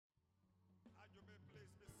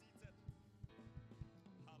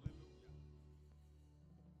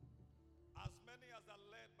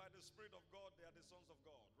the Spirit of God, they are the sons of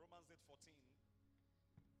God. Romans 8:14.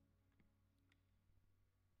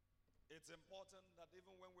 It's important that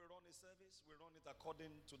even when we run a service, we run it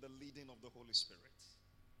according to the leading of the Holy Spirit.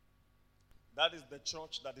 That is the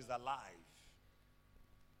church that is alive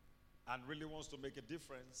and really wants to make a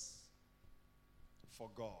difference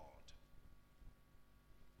for God.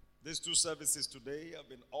 These two services today have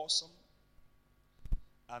been awesome,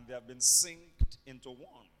 and they have been synced into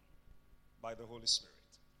one by the Holy Spirit.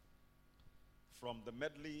 From the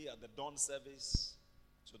medley at the dawn service,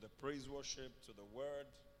 to the praise worship, to the word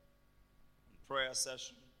and prayer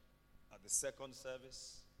session at the second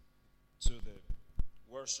service, to the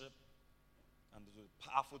worship and the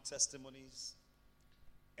powerful testimonies,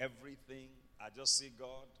 everything, I just see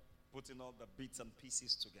God putting all the bits and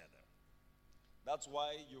pieces together. That's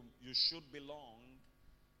why you should belong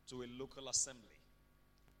to a local assembly.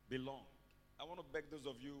 Belong. I want to beg those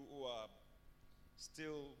of you who are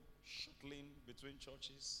still shuttling between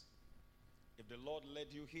churches, if the Lord led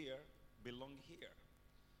you here, belong here.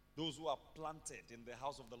 Those who are planted in the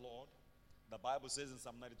house of the Lord, the Bible says in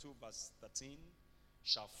Psalm 92 verse 13,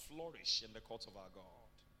 shall flourish in the courts of our God.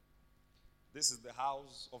 This is the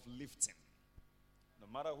house of lifting. No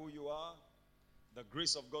matter who you are, the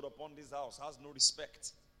grace of God upon this house has no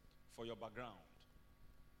respect for your background.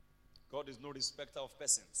 God is no respecter of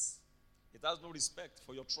persons. It has no respect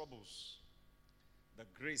for your troubles. The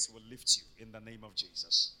grace will lift you in the name of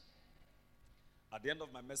Jesus. At the end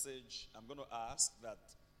of my message, I'm going to ask that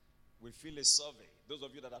we fill a survey. Those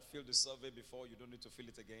of you that have filled the survey before, you don't need to fill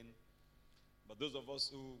it again. But those of us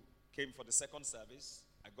who came for the second service,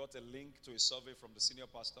 I got a link to a survey from the senior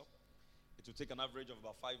pastor. It will take an average of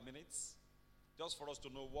about 5 minutes, just for us to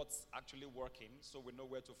know what's actually working, so we know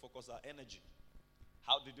where to focus our energy.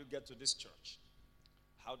 How did you get to this church?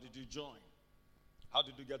 How did you join? How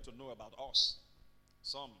did you get to know about us?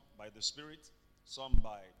 Some by the Spirit, some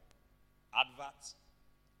by advert,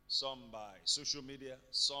 some by social media,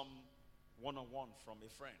 some one-on-one from a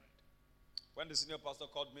friend. When the senior pastor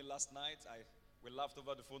called me last night, we laughed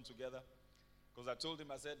over the phone together, because I told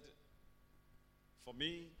him, I said, for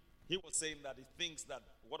me, he was saying that he thinks that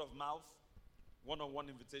word of mouth, one-on-one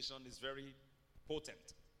invitation is very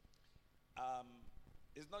potent.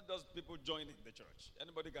 It's not just people joining the church.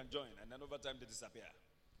 Anybody can join, and then over time they disappear.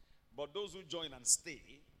 But those who join and stay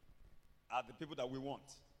are the people that we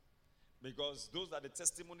want, because those are the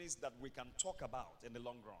testimonies that we can talk about in the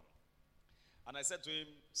long run. And I said to him,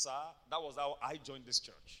 sir, that was how I joined this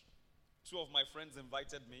church. 2 of my friends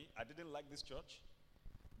invited me. I didn't like this church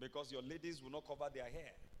because your ladies will not cover their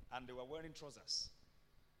hair, and they were wearing trousers,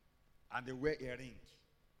 and they wear earring.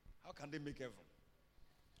 How can they make heaven?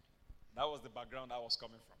 That was the background I was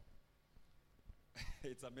coming from.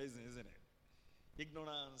 It's amazing, isn't it?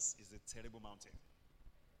 Ignorance is a terrible mountain.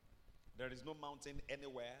 There is no mountain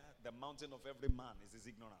anywhere. The mountain of every man is his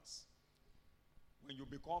ignorance. When you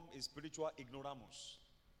become a spiritual ignoramus,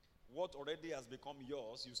 what already has become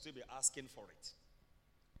yours, you still be asking for it.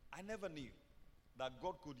 I never knew that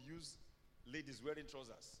God could use ladies wearing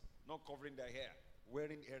trousers, not covering their hair,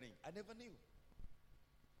 wearing earring. I never knew.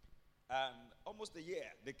 And almost a year,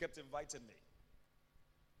 they kept inviting me.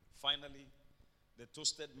 Finally, they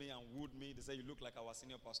toasted me and wooed me. They said, you look like our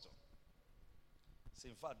senior pastor. So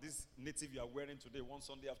in fact, this native you are wearing today, one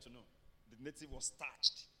Sunday afternoon, the native was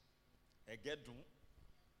starched, a gedun,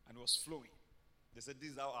 and it was flowing. They said,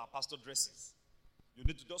 this is how our pastor dresses. You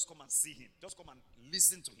need to just come and see him. Just come and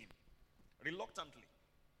listen to him. Reluctantly.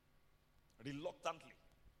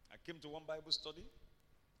 I came to one Bible study,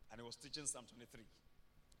 and he was teaching Psalm 23.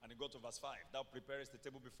 And he got to verse 5. Thou preparest the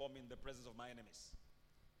table before me in the presence of my enemies.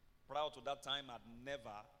 Prior to that time, I'd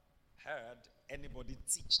never heard anybody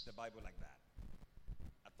teach the Bible like that.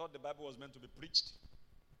 I thought the Bible was meant to be preached,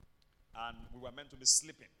 and we were meant to be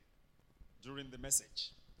sleeping during the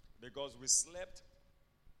message, because we slept.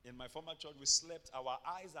 In my former church, we slept. Our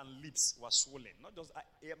eyes and lips were swollen. Not just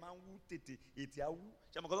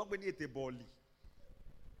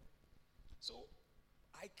so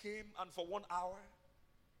I came, and for 1 hour,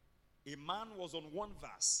 a man was on one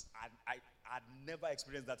verse, and I had never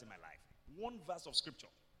experienced that in my life. One verse of scripture.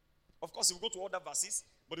 Of course, he will go to other verses,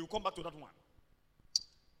 but he will come back to that one.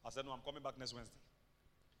 I said, no, I'm coming back next Wednesday.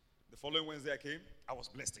 The following Wednesday I came, I was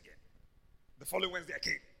blessed again. The following Wednesday I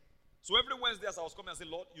came. So every Wednesday as I was coming, I said,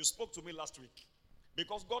 Lord, you spoke to me last week.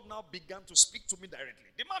 Because God now began to speak to me directly.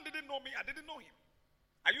 The man didn't know me, I didn't know him.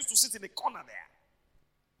 I used to sit in a corner there.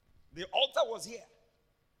 The altar was here.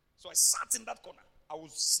 So I sat in that corner. I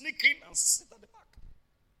would sneak in and sit at the back.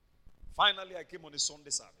 Finally, I came on a Sunday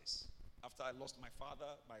service after I lost my father,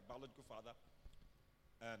 my biological father,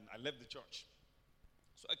 and I left the church.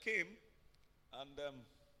 So I came, and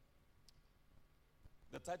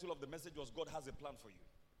the title of the message was God Has a Plan for You.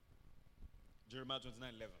 Jeremiah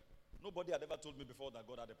 29:11. Nobody had ever told me before that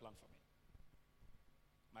God had a plan for me.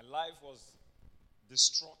 My life was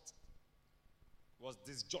distraught, was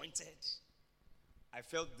disjointed. I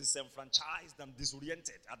felt disenfranchised and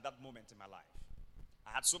disoriented at that moment in my life.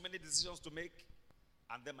 I had so many decisions to make,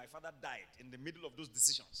 and then my father died in the middle of those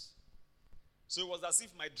decisions. So it was as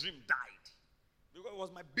if my dream died, because it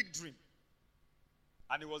was my big dream,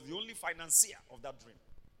 and he was the only financier of that dream.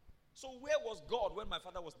 So where was God when my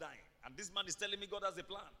father was dying? And this man is telling me God has a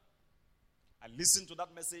plan. I listened to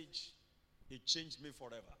that message. It changed me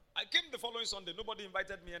forever. I came the following Sunday. Nobody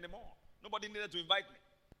invited me anymore. Nobody needed to invite me.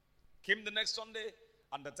 Came the next Sunday,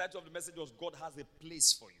 and the title of the message was God Has a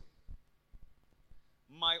Place for You.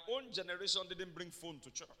 My own generation didn't bring phone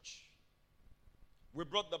to church. We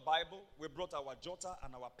brought the Bible, we brought our jotter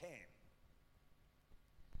and our pen.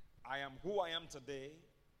 I am who I am today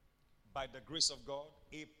by the grace of God,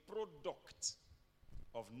 a product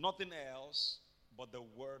of nothing else but the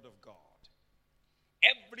Word of God.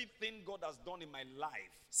 Everything God has done in my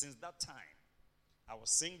life since that time. I was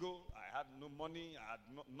single, I had no money, I had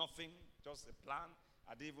nothing, just a plan.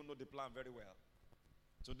 I didn't even know the plan very well.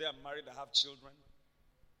 Today I'm married, I have children.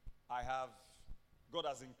 God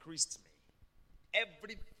has increased me.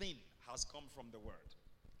 Everything has come from the Word.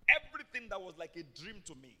 Everything that was like a dream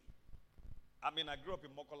to me. I mean, I grew up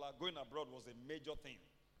in Mokola. Going abroad was a major thing.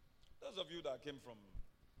 Those of you that came from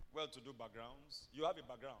well-to-do backgrounds, you have a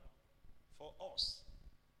background. For us,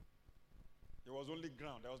 it was only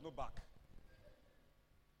ground. There was no back.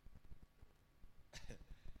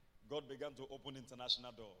 God began to open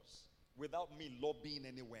international doors without me lobbying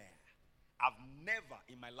anywhere. I've never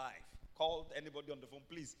in my life called anybody on the phone,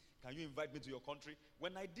 please, can you invite me to your country?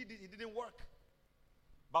 When I did it, it didn't work.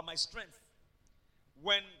 By my strength.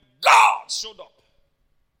 When God showed up.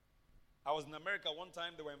 I was in America one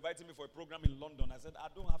time. They were inviting me for a program in London. I said, I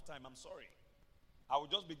don't have time. I'm sorry. I would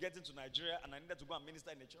just be getting to Nigeria and I needed to go and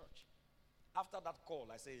minister in the church. After that call,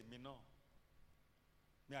 I say, me no.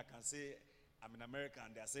 Me, I can say, I'm in America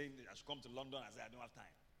and they are saying I should come to London. I say, I don't have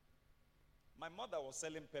time. My mother was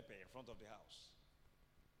selling pepper in front of the house.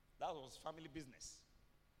 That was family business.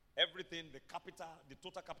 Everything, the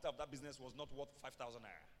total capital of that business was not worth 5,000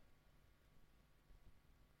 naira.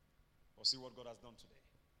 But see what God has done today.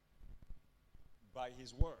 By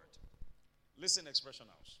His word. Listen, Expression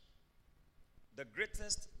House. The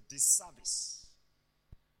greatest disservice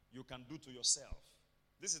you can do to yourself,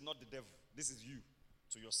 this is not the devil, this is you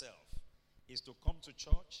to yourself, is to come to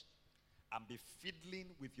church and be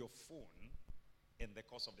fiddling with your phone in the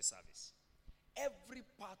course of the service. Every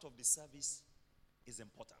part of the service is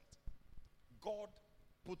important. God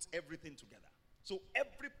puts everything together. So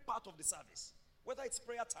every part of the service, whether it's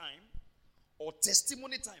prayer time or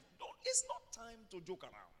testimony time, it's not time to joke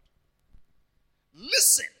around.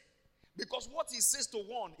 Listen, because what He says to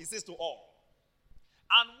one, He says to all.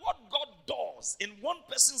 And what God does in one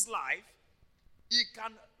person's life, He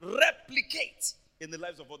can replicate in the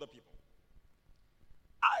lives of other people.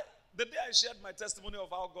 The day I shared my testimony of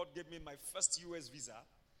how God gave me my first US visa,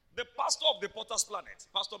 the pastor of the Potter's Planet,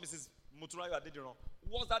 Pastor Mrs. Muturayo Adediran,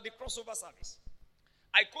 was at the crossover service.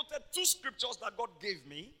 I quoted 2 scriptures that God gave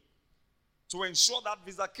me to ensure that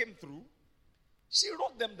visa came through. She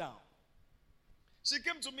wrote them down. She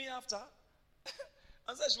came to me after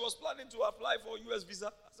and said she was planning to apply for a US visa.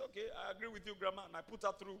 I said, okay, I agree with you, Grandma. And I put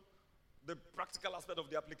her through the practical aspect of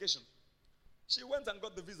the application. She went and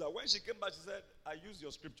got the visa. When she came back, she said, I used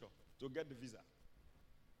your scripture to get the visa.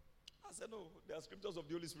 I said, no, there are scriptures of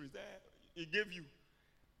the Holy Spirit. He gave you.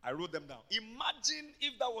 I wrote them down. Imagine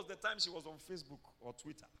if that was the time she was on Facebook or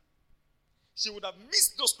Twitter. She would have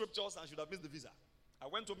missed those scriptures and she would have missed the visa. I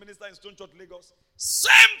went to minister in Stone Church, Lagos.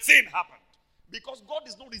 Same thing happened. Because God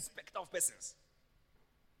is no respecter of persons.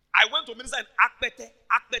 I went to minister in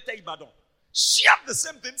Akpete, Ibadan. Shared the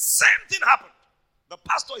same thing happened. The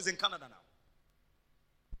pastor is in Canada now.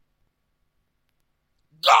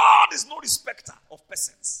 God is no respecter of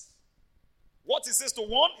persons. What He says to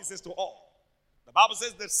one, He says to all. The Bible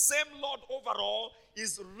says the same Lord over all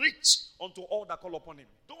is rich unto all that call upon Him.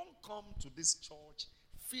 Don't come to this church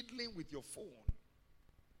fiddling with your phone.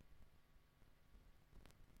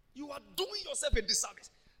 You are doing yourself a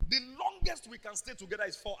disservice. The longest we can stay together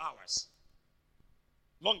is 4 hours.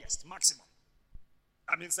 Longest, maximum.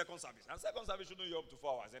 I mean second service. And second service shouldn't be up to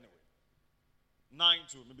 4 hours anyway. 9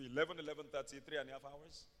 to maybe 11, 11:30, 3.5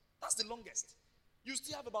 hours. That's the longest. You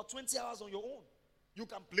still have about 20 hours on your own. You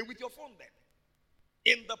can play with your phone then.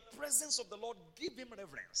 In the presence of the Lord, give Him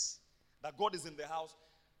reverence. That God is in the house.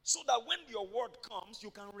 So that when your word comes, you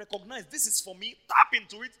can recognize this is for me, tap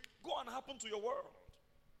into it, go and happen to your world.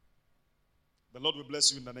 The Lord will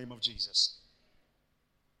bless you in the name of Jesus.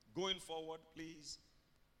 Going forward, please,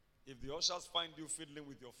 if the ushers find you fiddling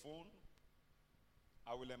with your phone,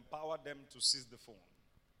 I will empower them to seize the phone.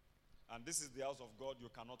 And this is the house of God, you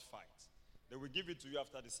cannot fight. They will give it to you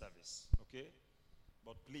after the service, okay?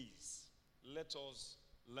 But please, let us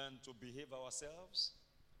learn to behave ourselves.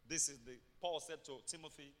 This is Paul said to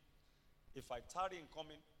Timothy, if I tarry in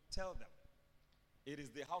coming, tell them. It is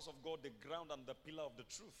the house of God, the ground and the pillar of the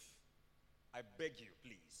truth. I beg you,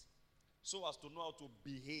 please, so as to know how to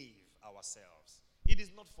behave ourselves. It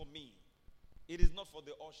is not for me. It is not for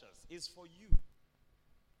the ushers. It's for you.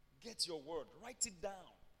 Get your word. Write it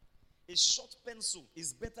down. A short pencil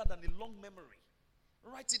is better than a long memory.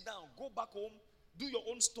 Write it down. Go back home. Do your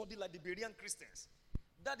own study like the Berean Christians.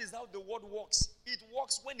 That is how the word works. It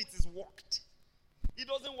works when it is worked. It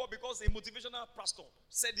doesn't work because a motivational pastor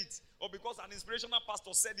said it or because an inspirational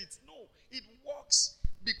pastor said it. No, it works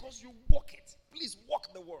because you walk it. Please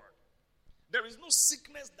walk the word. There is no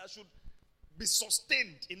sickness that should be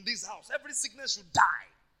sustained in this house. Every sickness should die.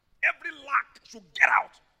 Every lack should get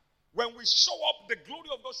out. When we show up, the glory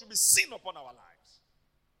of God should be seen upon our lives.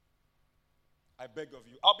 I beg of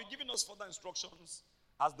you. I'll be giving us further instructions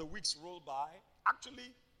as the weeks roll by.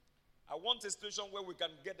 Actually, I want a situation where we can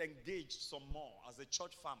get engaged some more as a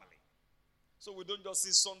church family. So we don't just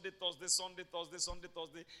see Sunday, Thursday, Sunday, Thursday, Sunday,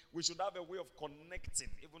 Thursday. We should have a way of connecting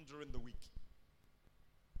even during the week.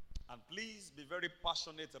 And please be very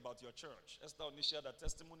passionate about your church. Esther Oni shared her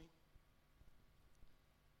testimony.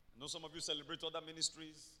 I know some of you celebrate other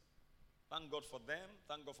ministries. Thank God for them.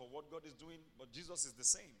 Thank God for what God is doing. But Jesus is the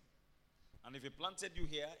same. And if He planted you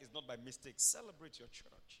here, it's not by mistake. Celebrate your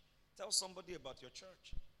church. Tell somebody about your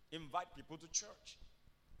church. Invite people to church.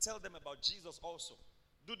 Tell them about Jesus also.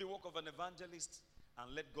 Do the work of an evangelist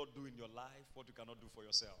and let God do in your life what you cannot do for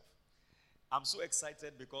yourself. I'm so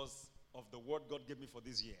excited because of the word God gave me for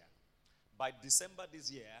this year. By December this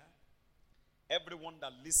year, everyone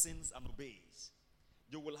that listens and obeys,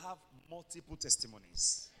 you will have multiple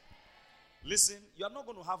testimonies. Listen, you are not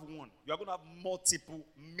going to have one. You are going to have multiple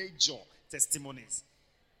major testimonies.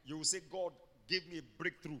 You will say, God gave me a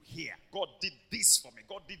breakthrough here. God did this for me.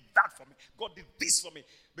 God did that for me. God did this for me.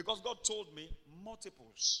 Because God told me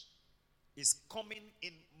multiples is coming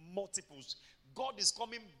in multiples. God is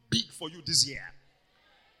coming big for you this year.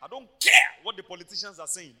 I don't care what the politicians are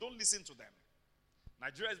saying. Don't listen to them.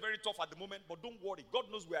 Nigeria is very tough at the moment, but don't worry. God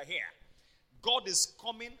knows we are here. God is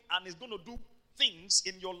coming and is going to do things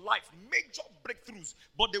in your life, major breakthroughs,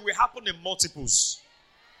 but they will happen in multiples.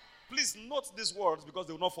 Please note these words because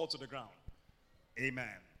they will not fall to the ground. Amen.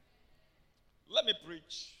 Let me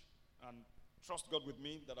preach and trust God with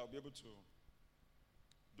me that I'll be able to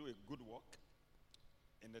do a good work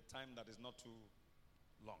in a time that is not too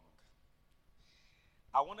long.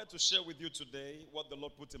 I wanted to share with you today what the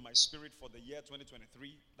Lord put in my spirit for the year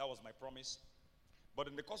 2023. That was my promise. But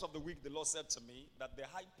in the course of the week, the Lord said to me that the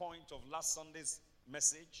high point of last Sunday's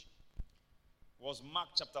message was Mark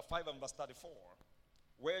chapter 5 and verse 34,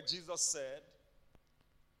 where Jesus said,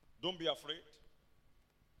 don't be afraid,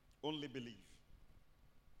 only believe.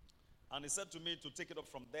 And He said to me to take it up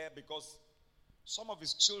from there because some of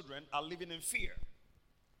His children are living in fear.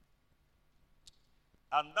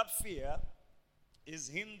 And that fear is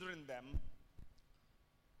hindering them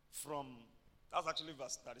from, that's actually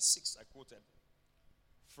verse 36 I quoted,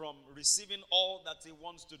 from receiving all that He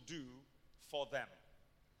wants to do for them.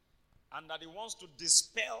 And that He wants to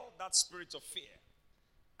dispel that spirit of fear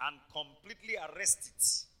and completely arrest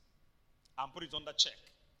it and put it under check.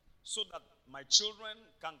 So that my children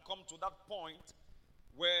can come to that point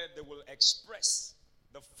where they will express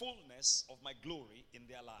the fullness of my glory in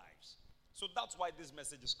their lives. So that's why this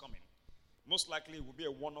message is coming. Most likely it will be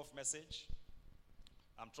a one-off message.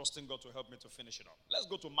 I'm trusting God to help me to finish it up. Let's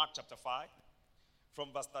go to Mark chapter 5 from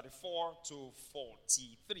verse 34 to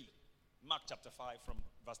 43. Mark chapter 5 from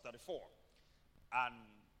verse 34. And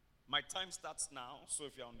my time starts now. So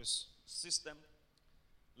if you're on this system,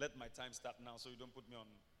 let my time start now so you don't put me on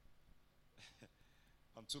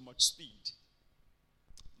on too much speed.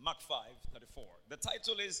 Mark 5:34. The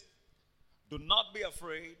title is, Do Not Be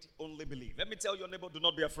Afraid, Only Believe. Let me tell your neighbor, do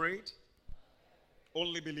not be afraid,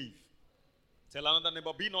 only believe. Tell another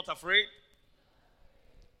neighbor, be not afraid,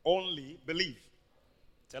 only believe.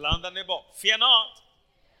 Tell another neighbor, fear not,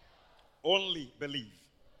 only believe.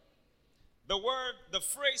 The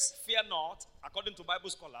phrase fear not, according to Bible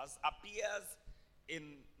scholars, appears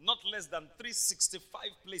in not less than 365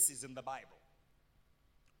 places in the Bible.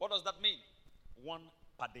 What does that mean? One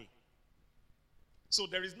per day. So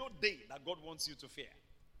there is no day that God wants you to fear.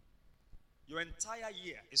 Your entire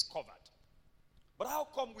year is covered. But how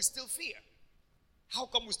come we still fear? How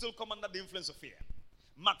come we still come under the influence of fear?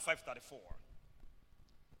 Mark 5:34.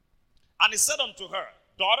 And he said unto her,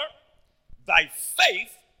 daughter, thy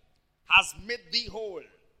faith has made thee whole.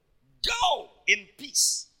 Go in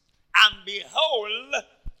peace and be whole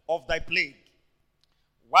of thy plague.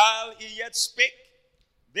 While he yet spake,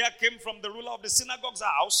 there came from the ruler of the synagogue's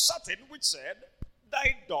house certain which said,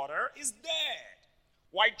 thy daughter is dead.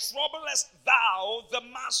 Why troublest thou the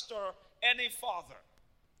master any further?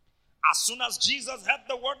 As soon as Jesus heard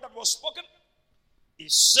the word that was spoken, he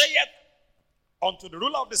saith unto the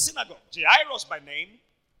ruler of the synagogue, Jairus by name,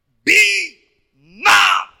 be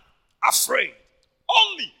not afraid,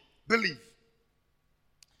 only believe.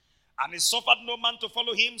 And he suffered no man to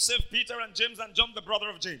follow him, save Peter and James and John, the brother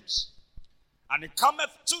of James. And he cometh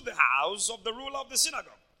to the house of the ruler of the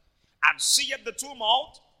synagogue, and seeth the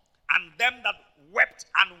tumult, and them that wept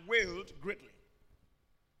and wailed greatly.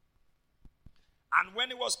 And when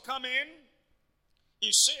he was come in,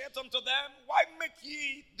 he saith unto them, why make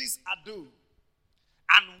ye this ado,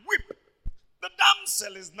 and weep? The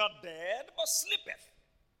damsel is not dead, but sleepeth.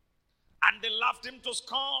 And they laughed him to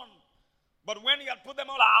scorn. But when he had put them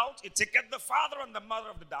all out, he taketh the father and the mother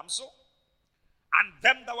of the damsel, and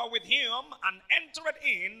them that were with him, and entered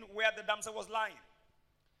in where the damsel was lying.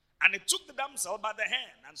 And he took the damsel by the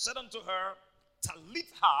hand, and said unto her,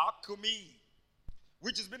 Talitha cumi,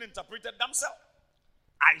 which has been interpreted, damsel,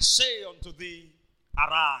 I say unto thee,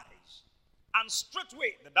 arise. And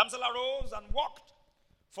straightway the damsel arose and walked,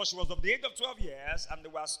 for she was of the age of 12 years, and they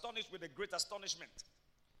were astonished with a great astonishment.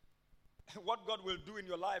 What God will do in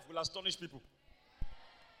your life will astonish people.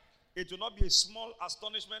 It will not be a small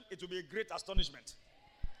astonishment, it will be a great astonishment.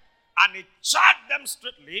 And he charged them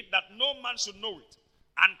straitly that no man should know it,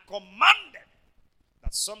 and commanded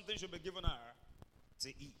that something should be given her to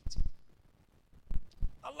eat.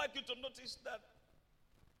 I'd like you to notice that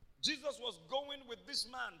Jesus was going with this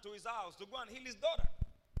man to his house to go and heal his daughter.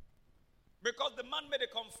 Because the man made a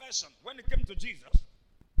confession when he came to Jesus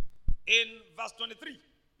in verse 23,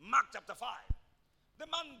 Mark chapter 5. The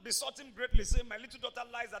man besought him greatly, saying, my little daughter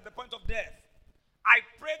lies at the point of death. I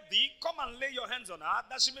pray thee, come and lay your hands on her,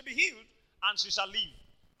 that she may be healed, and she shall live.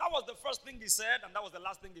 That was the first thing he said, and that was the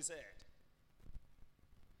last thing he said.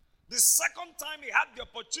 The second time he had the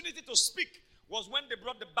opportunity to speak was when they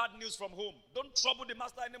brought the bad news from home. Don't trouble the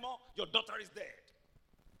master anymore, your daughter is dead.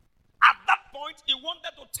 At that point, he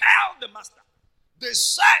wanted to tell the master. They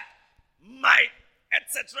said, my,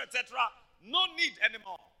 etc., etc., no need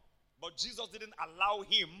anymore. But Jesus didn't allow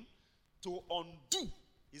him to undo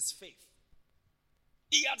his faith.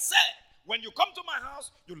 He had said, when you come to my house,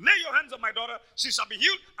 you lay your hands on my daughter, she shall be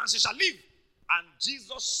healed and she shall live. And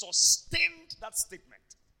Jesus sustained that statement.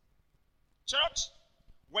 Church,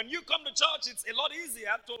 when you come to church, it's a lot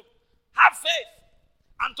easier to have faith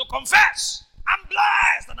and to confess, I'm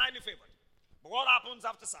blessed and highly favored. But what happens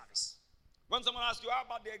after service? When someone asks you, how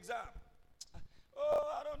about the exam?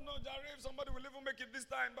 Oh, I don't know, Jerry, if somebody will even make it this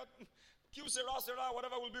time, but Q Sarah,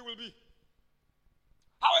 whatever will be.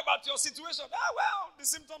 How about your situation? Well, the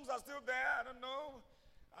symptoms are still there. I don't know.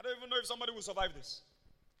 I don't even know if somebody will survive this.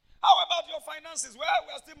 How about your finances? Well,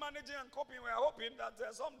 we are still managing and coping. We are hoping that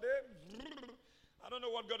someday, I don't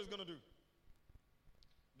know what God is going to do.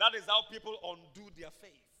 That is how people undo their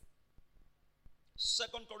faith.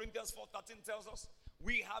 2 Corinthians 4:13 tells us,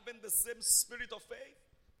 we having the same spirit of faith,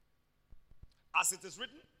 as it is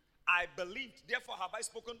written, I believed, therefore have I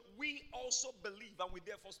spoken. We also believe and we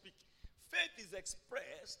therefore speak. Faith is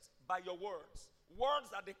expressed by your words.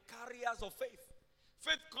 Words are the carriers of faith.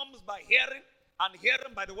 Faith comes by hearing, and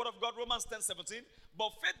hearing by the word of God, Romans 10:17.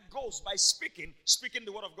 But faith goes by speaking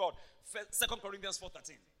the word of God, 2 Corinthians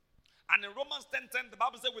 4:13. And in Romans 10:10, the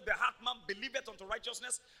Bible says, with the heart man believeth unto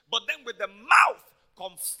righteousness, but then with the mouth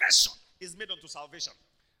confession is made unto salvation.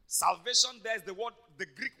 Salvation, there is the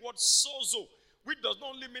Greek word sozo, which does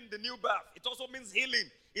not only mean the new birth, it also means healing,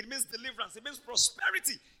 it means deliverance, it means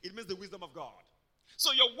prosperity, it means the wisdom of God.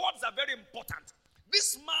 So your words are very important.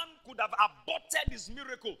 This man could have aborted his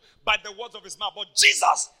miracle by the words of his mouth, but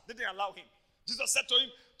Jesus didn't allow him. Jesus said to him,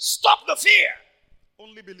 stop the fear,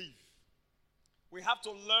 only believe. We have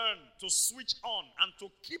to learn to switch on and to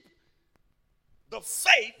keep the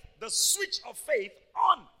faith, the switch of faith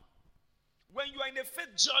on. When you are in a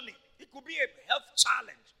faith journey, it could be a health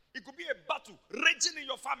challenge. It could be a battle raging in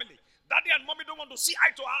your family. Daddy and mommy don't want to see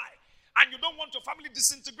eye to eye. And you don't want your family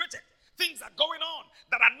disintegrated. Things are going on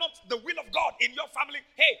that are not the will of God in your family.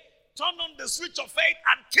 Hey, turn on the switch of faith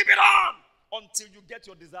and keep it on until you get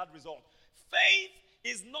your desired result. Faith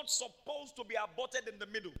is not supposed to be aborted in the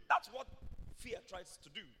middle. That's what fear tries to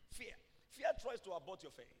do. Fear tries to abort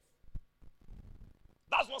your faith.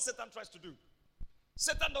 That's what Satan tries to do.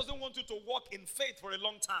 Satan doesn't want you to walk in faith for a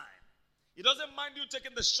long time. He doesn't mind you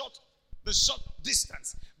taking the short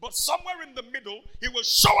distance. But somewhere in the middle, he will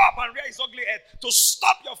show up and rear his ugly head to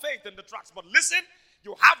stop your faith in the tracks. But listen,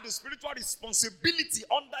 you have the spiritual responsibility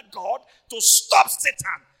under God to stop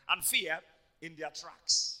Satan and fear in their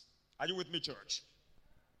tracks. Are you with me, church?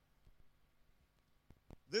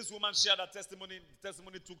 This woman shared her testimony. The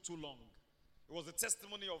testimony took too long. It was a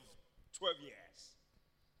testimony of 12 years.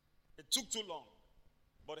 It took too long.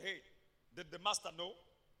 But hey, did the master know?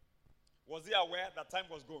 Was he aware that time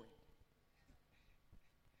was going?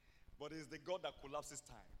 But it's the God that collapses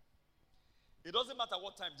time. It doesn't matter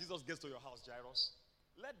what time Jesus gets to your house, Jairus.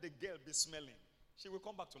 Let the girl be smelling. She will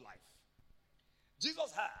come back to life.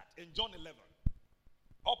 Jesus had in John 11,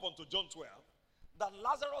 up until John 12, that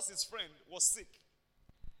Lazarus, his friend, was sick.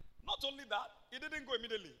 Not only that, he didn't go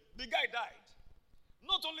immediately. The guy died.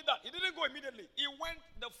 Not only that, he didn't go immediately. He went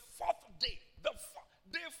the fourth day.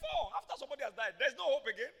 Day 4, after somebody has died, there's no hope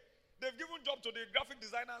again. They've given job to the graphic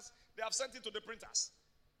designers. They have sent it to the printers.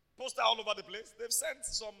 Poster all over the place. They've sent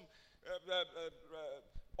some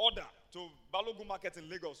order to Balogun Market in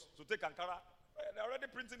Lagos to take Ankara. They're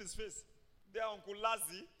already printing his face. They are Uncle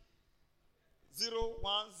Lazi,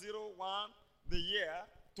 0101, the year,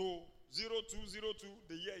 to 0202,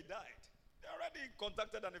 the year he died. They already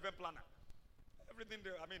contacted an event planner. Everything,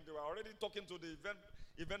 they were already talking to the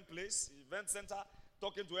event place, event center,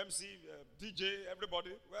 talking to MC, DJ,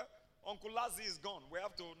 everybody. Well, Uncle Lazi is gone. We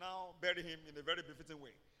have to now bury him in a very befitting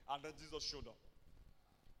way. And then Jesus showed up.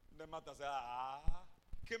 The matter said,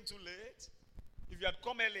 came too late. If you had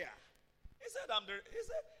come earlier. He said,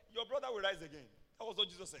 your brother will rise again. That was what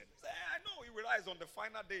Jesus said. He said, I know he will rise on the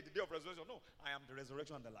final day, the day of resurrection. No, I am the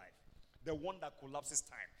resurrection and the life. The one that collapses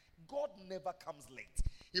time. God never comes late.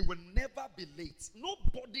 He will never be late.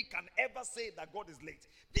 Nobody can ever say that God is late.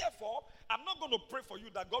 Therefore, I'm not going to pray for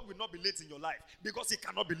you that God will not be late in your life, because he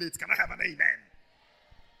cannot be late. Can I have an amen?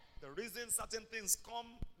 The reason certain things come,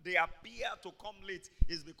 they appear to come late,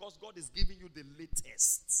 is because God is giving you the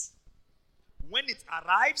latest. When it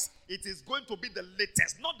arrives, it is going to be the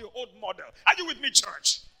latest, not the old model. Are you with me,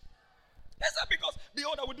 church? Yes, sir, because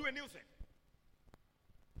behold, I will do a new thing.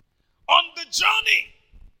 On the journey,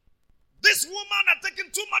 this woman had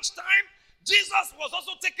taken too much time. Jesus was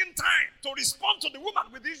also taking time to respond to the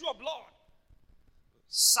woman with the issue of blood.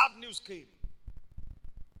 Sad news came.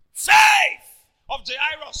 Faith of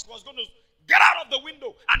Jairus was going to get out of the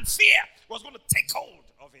window, and fear was going to take hold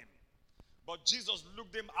of him. But Jesus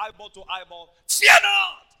looked him eyeball to eyeball. Fear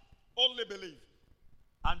not, only believe.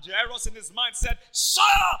 And Jairus in his mind said, Sir,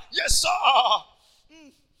 yes, sir.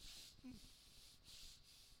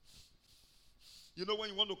 You know when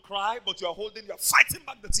you want to cry, but you're fighting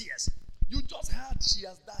back the tears. You just heard she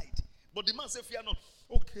has died. But the man said, fear not.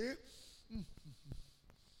 Okay.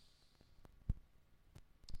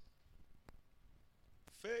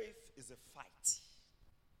 Faith is a fight.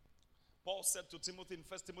 Paul said to Timothy in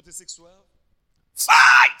 1 Timothy 6:12,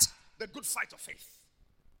 fight the good fight of faith.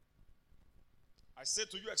 I say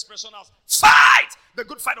to you, Expression House, fight the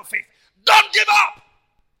good fight of faith. Don't give up.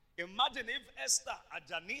 Imagine if Esther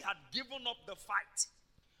Ajani had given up the fight.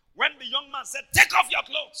 When the young man said, take off your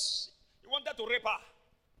clothes, he wanted to rape her.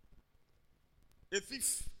 A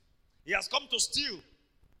thief. He has come to steal,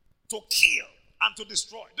 to kill, and to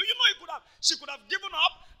destroy. Do you know she could have given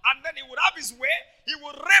up, and then he would have his way. He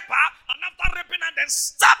would rape her, and after raping her, then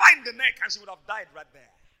stab her in the neck, and she would have died right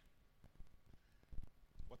there.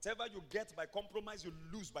 Whatever you get by compromise, you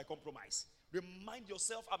lose by compromise. Remind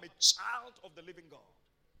yourself, I'm a child of the living God.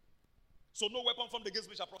 So no weapon formed against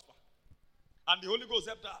me shall prosper. And the Holy Ghost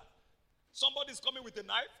helped her. Somebody's coming with a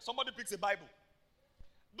knife. Somebody picks a Bible.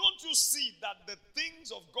 Don't you see that the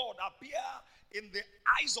things of God appear in the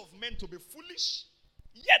eyes of men to be foolish?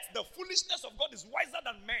 Yet the foolishness of God is wiser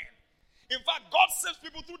than men. In fact, God saves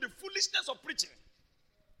people through the foolishness of preaching.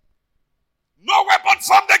 No weapon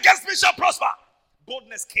formed against me shall prosper.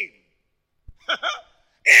 Boldness came.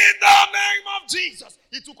 In the name of Jesus.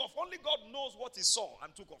 He took off. Only God knows what he saw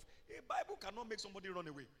and took off. A Bible cannot make somebody run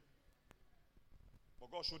away. But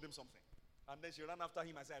God showed him something. And then she ran after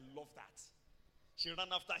him. I said, I love that. She ran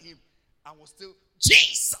after him and was still,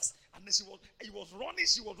 Jesus! And then he was running.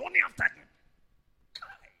 She was running after him.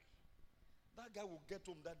 That guy will get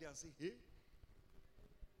home that day and say, hey,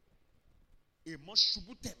 he must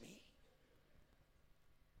shubute me.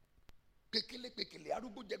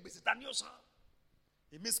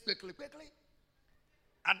 He means quickly.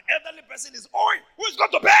 An elderly person is owing. Who is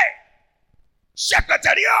going to pay?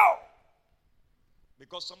 Secretarial.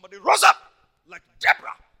 Because somebody rose up like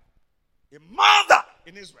Deborah, a mother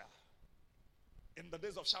in Israel, in the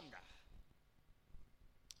days of Shamgar.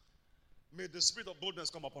 May the spirit of boldness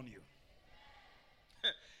come upon you.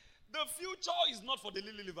 The future is not for the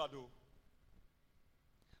lily liver, though.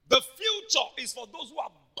 The future is for those who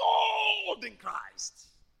are bold in Christ.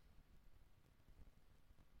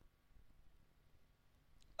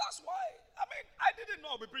 That's why, I didn't know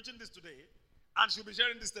I'll be preaching this today and she'll be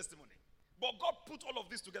sharing this testimony. But God put all of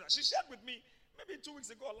this together. She shared with me maybe 2 weeks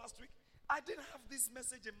ago or last week. I didn't have this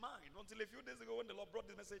message in mind until a few days ago when the Lord brought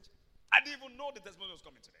this message. I didn't even know the testimony was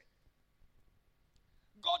coming today.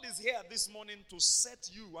 God is here this morning to set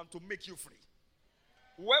you and to make you free.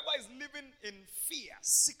 Whoever is living in fear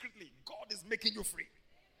secretly, God is making you free.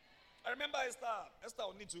 I remember Esther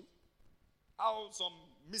Onitu, how some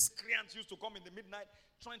miscreants used to come in the midnight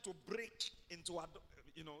trying to break into her,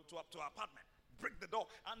 to her apartment, break the door,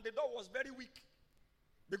 and the door was very weak.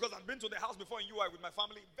 Because I've been to the house before in UI with my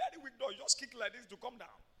family, very weak door, you just kick like this to come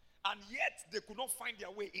down. And yet they could not find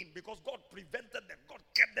their way in because God prevented them, God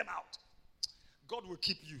kept them out. God will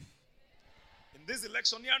keep you. In this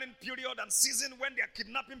electioneering period and season when they are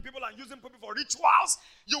kidnapping people and using people for rituals,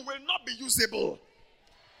 you will not be usable.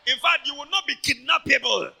 In fact, you will not be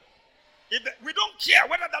kidnappable. We don't care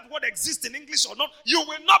whether that word exists in English or not. You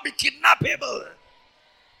will not be kidnappable.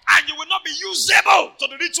 And you will not be usable to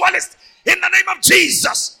the ritualist. In the name of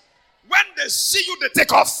Jesus. When they see you, they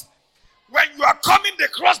take off. When you are coming, they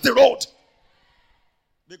cross the road.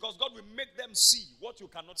 Because God will make them see what you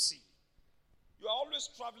cannot see. You are always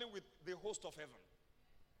traveling with the host of heaven.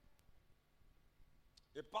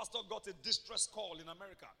 A pastor got a distress call in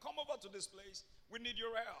America. Come over to this place. We need your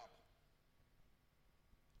help.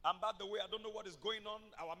 And by the way, I don't know what is going on.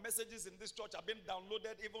 Our messages in this church have been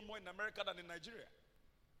downloaded even more in America than in Nigeria.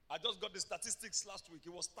 I just got the statistics last week. It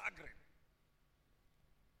was staggering.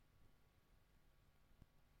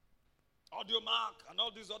 Audiomark and all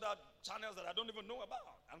these other channels that I don't even know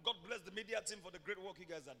about. And God bless the media team for the great work you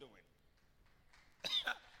guys are doing.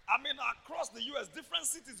 Across the U.S., different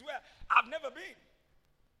cities where I've never been.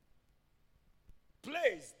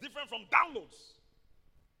 Plays different from downloads.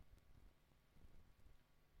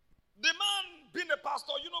 The man being a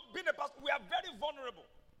pastor, we are very vulnerable.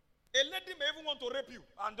 A lady may even want to rape you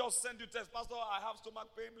and just send you text, Pastor, I have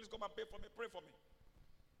stomach pain, please come and pray for me.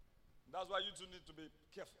 That's why you two need to be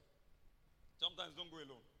careful. Sometimes don't go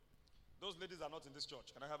alone. Those ladies are not in this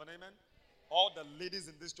church. Can I have an amen? All the ladies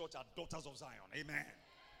in this church are daughters of Zion. Amen.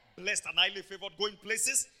 Blessed and highly favored, going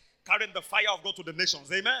places, carrying the fire of God to the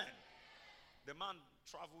nations. Amen. The man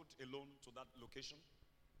traveled alone to that location.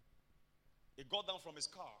 He got down from his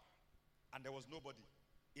car and there was nobody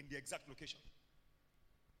in the exact location.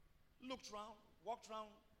 Looked around, walked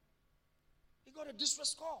around. He got a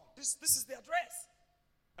distress call. This is the address.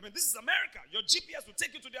 This is America. Your GPS will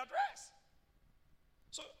take you to the address.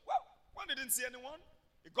 So, when he didn't see anyone,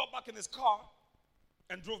 he got back in his car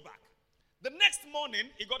and drove back. The next morning,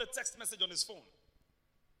 he got a text message on his phone.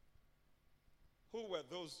 Who were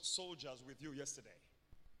those soldiers with you yesterday?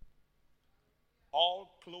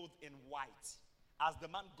 All clothed in white. As the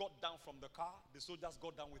man got down from the car, the soldiers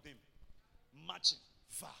got down with him. Marching.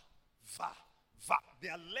 Va, va, va.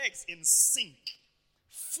 Their legs in sync.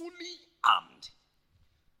 Fully armed.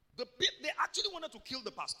 They actually wanted to kill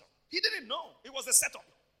the pastor. He didn't know. It was a setup.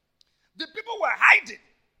 The people were hiding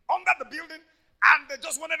under the building and they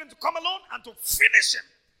just wanted him to come along and to finish him.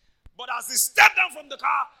 But as he stepped down from the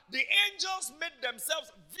car, the angels made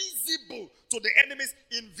themselves visible to the enemies,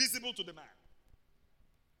 invisible to the man.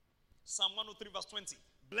 Psalm 103 verse 20.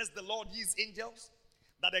 Bless the Lord, ye his angels,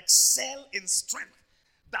 that excel in strength,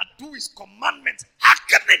 that do his commandments,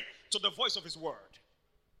 hearkening to the voice of his word.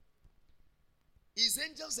 His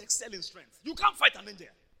angels excel in strength. You can't fight an angel.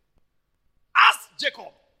 Ask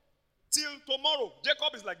Jacob. Till tomorrow,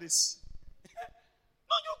 Jacob is like this.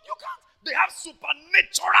 No, you can't. They have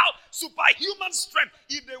supernatural, superhuman strength.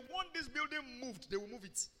 If they want this building moved, they will move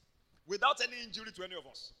it without any injury to any of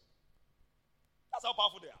us. That's how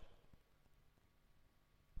powerful they are.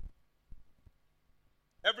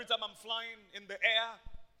 Every time I'm flying in the air,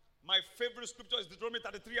 my favorite scripture is Deuteronomy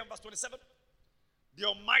 33 and verse 27. The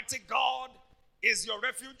Almighty God is your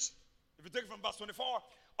refuge. If you take it from verse 24,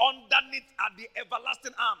 underneath are the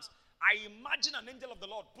everlasting arms. I imagine an angel of the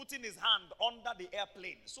Lord putting his hand under the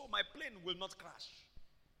airplane, so my plane will not crash.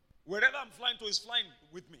 Wherever I'm flying to is flying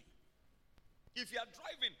with me. If you are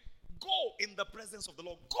driving, go in the presence of the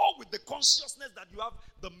Lord. Go with the consciousness that you have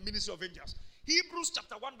the ministry of angels. Hebrews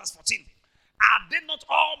chapter 1 verse 14. Are they not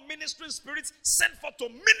all ministering spirits sent forth to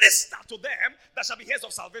minister to them that shall be heirs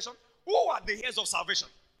of salvation? Who are the heirs of salvation?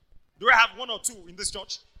 Do I have one or two in this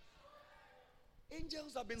church?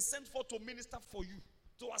 Angels have been sent forth to minister for you,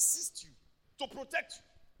 to assist you, to protect you.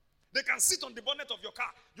 They can sit on the bonnet of your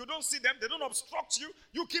car. You don't see them. They don't obstruct you.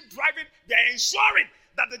 You keep driving. They are ensuring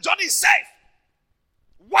that the journey is safe.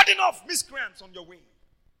 Warding off miscreants on your way.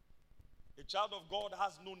 A child of God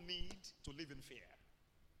has no need to live in fear.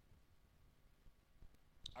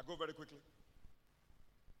 I go very quickly.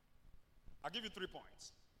 I'll give you 3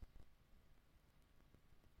 points.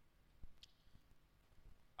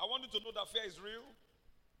 I want you to know that fear is real.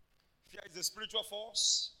 Fear is a spiritual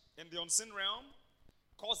force in the unseen realm,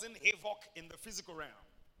 causing havoc in the physical realm.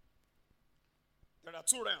 There are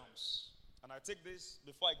 2 realms, and I take this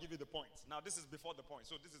before I give you the point. Now, this is before the point,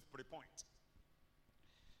 so this is pre-point.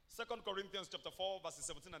 2 Corinthians chapter 4, verses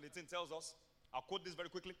 17 and 18 tells us, I'll quote this very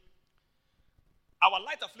quickly. Our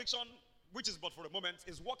light affliction, which is but for a moment,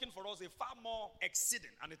 is working for us a far more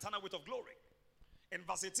exceeding and eternal weight of glory. In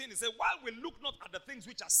verse 18, he said, while we look not at the things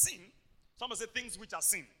which are seen, someone say things which are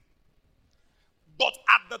seen, but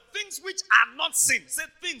at the things which are not seen. Say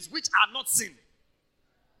things which are not seen.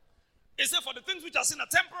 He said, for the things which are seen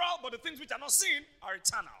are temporal, but the things which are not seen are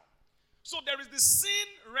eternal. So there is the seen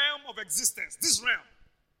realm of existence, this realm.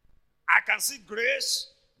 I can see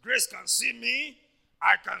Grace. Grace can see me.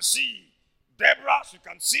 I can see Deborah. She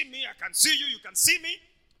can see me. I can see you. You can see me.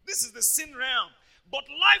 This is the seen realm. But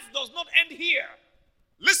life does not end here.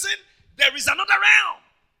 Listen, there is another realm.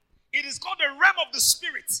 It is called the realm of the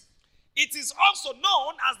spirit. It is also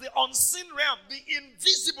known as the unseen realm, the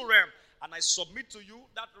invisible realm. And I submit to you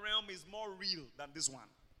that realm is more real than this one.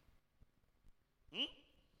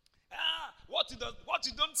 What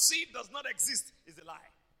you don't see does not exist is a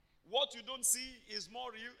lie. What you don't see is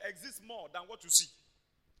more real, exists more than what you see.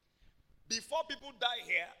 Before people die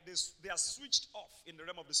here, they are switched off in the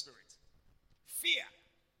realm of the spirit. Fear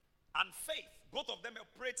and faith, both of them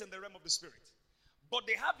operate in the realm of the spirit. But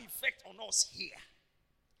they have effect on us here.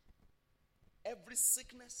 Every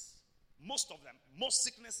sickness, most of them, most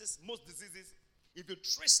sicknesses, most diseases, if you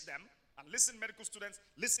trace them, and listen medical students,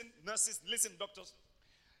 listen nurses, listen doctors,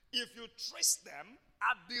 if you trace them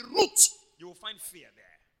at the root, you will find fear there.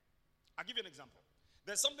 I'll give you an example.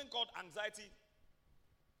 There's something called anxiety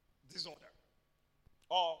disorder.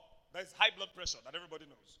 Or there's high blood pressure that everybody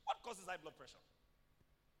knows. What causes high blood pressure?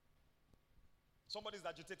 Somebody is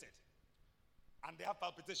agitated and they have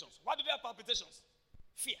palpitations. Why do they have palpitations?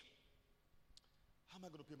 Fear. How am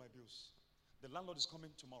I going to pay my bills? The landlord is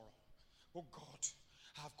coming tomorrow. Oh God,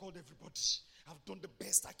 I have called everybody. I've done the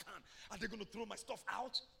best I can. Are they going to throw my stuff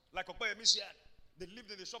out? Like Okoye Mishian. They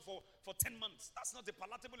lived in the shop for 10 months. That's not a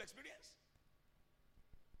palatable experience.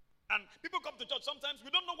 And people come to church sometimes,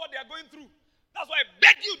 we don't know what they are going through. That's why I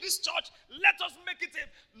beg you, this church, let us make it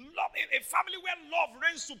a family where love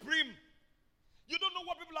reigns supreme. You don't know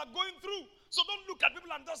what people are going through. So don't look at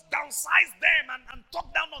people and just downsize them and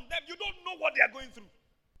talk down on them. You don't know what they are going through.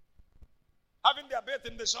 Having their bed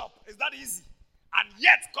in the shop, is that easy? And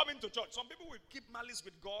yet coming to church. Some people will keep malice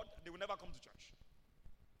with God. They will never come to church.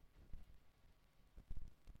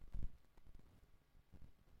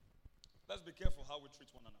 Let's be careful how we treat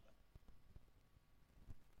one another.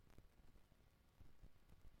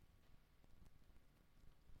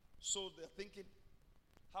 So they're thinking,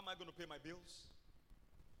 how am I going to pay my bills?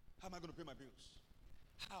 How am I going to pay my bills?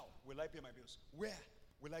 How will I pay my bills? Where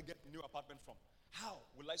will I get a new apartment from? How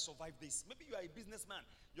will I survive this? Maybe you are a businessman.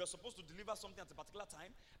 You're supposed to deliver something at a particular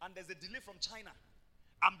time, and there's a delay from China.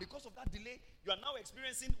 And because of that delay, you are now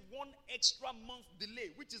experiencing 1 extra month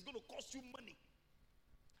delay, which is going to cost you money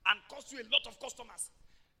and cost you a lot of customers.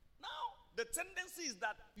 Now, the tendency is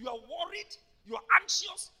that you are worried, you are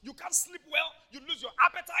anxious, you can't sleep well, you lose your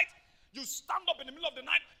appetite, you stand up in the middle of the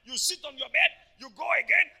night, you sit on your bed, you go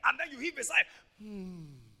again, and then you heave a sigh. And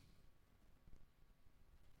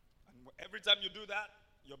every time you do that,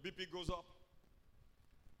 your BP goes up.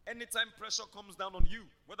 Anytime pressure comes down on you,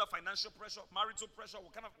 whether financial pressure, marital pressure,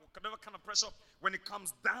 whatever kind of pressure, when it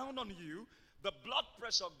comes down on you, the blood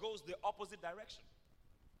pressure goes the opposite direction.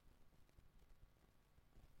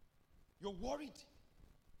 You're worried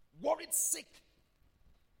sick,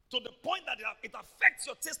 to the point that it affects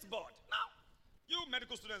your taste bud. Now, you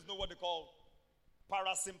medical students know what they call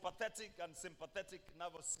parasympathetic and sympathetic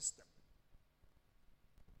nervous system.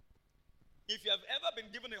 If you have ever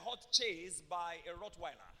been given a hot chase by a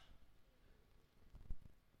Rottweiler,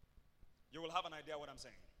 you will have an idea what I'm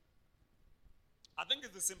saying. I think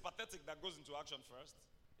it's the sympathetic that goes into action first,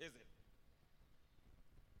 is it?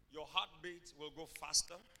 Your heartbeat will go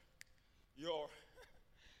faster.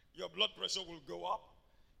 Your blood pressure will go up.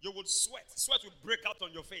 You will sweat. Sweat will break out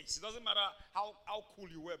on your face. It doesn't matter how cool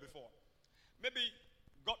you were before. Maybe,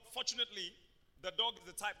 fortunately, the dog is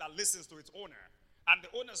the type that listens to its owner. And the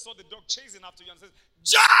owner saw the dog chasing after you and says,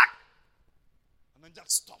 Jack! And then Jack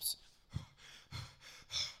stops.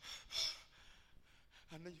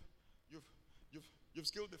 And then you've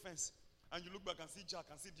scaled the fence. And you look back and see Jack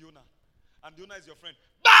and see the owner. And the owner is your friend.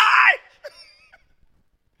 Bye!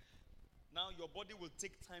 Now your body will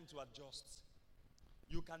take time to adjust.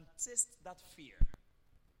 You can taste that fear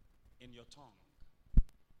in your tongue.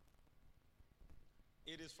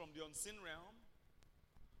 It is from the unseen realm.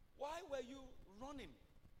 Why were you running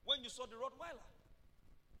when you saw the Rottweiler?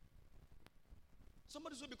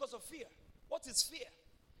 Somebody said because of fear. What is fear?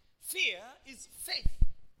 Fear is faith.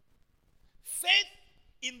 Faith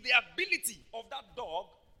in the ability of that dog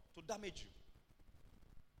to damage you.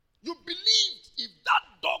 You believed if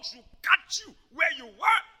that dog should catch you where you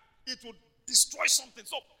were, it would destroy something.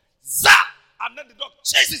 So, zap! And then the dog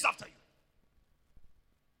chases after you.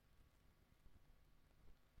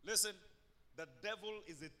 Listen, the devil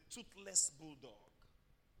is a toothless bulldog.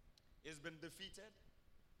 He's been defeated.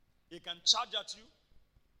 He can charge at you.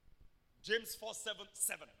 James 4:7.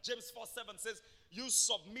 James 4:7 says, you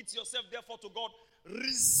submit yourself therefore to God.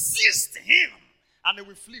 Resist him and he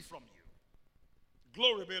will flee from you.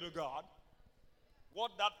 Glory be to God.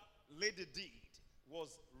 What that lady did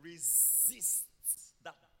was resist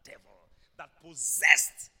that devil that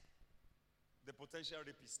possessed the potential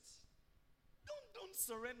rapist. Don't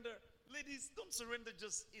surrender. Ladies, don't surrender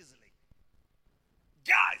just easily.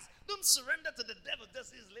 Guys, don't surrender to the devil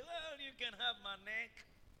just easily. Well, you can have my neck.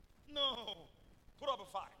 No. Put up a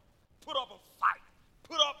fight. Put up a fight.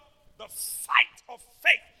 Put up the fight of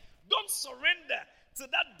faith. Don't surrender to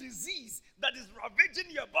that disease that is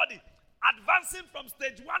ravaging your body, advancing from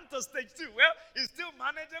stage 1 to stage 2. Well, it's still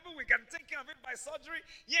manageable. We can take care of it by surgery.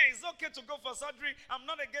 Yeah, it's okay to go for surgery. I'm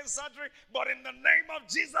not against surgery. But in the name of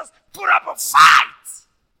Jesus, put up a fight.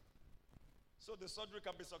 So the surgery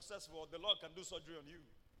can be successful, or the Lord can do surgery on you.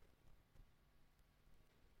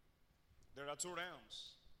 There are two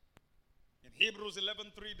realms. In Hebrews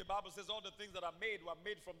 11:3, the Bible says all the things that are made were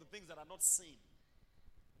made from the things that are not seen.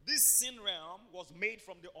 This seen realm was made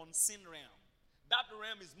from the unseen realm. That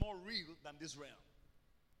realm is more real than this realm.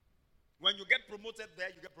 When you get promoted there,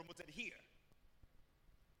 you get promoted here.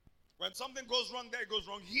 When something goes wrong there, it goes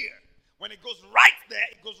wrong here. When it goes right there,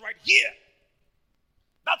 it goes right here.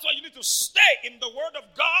 That's why you need to stay in the Word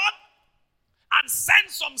of God and send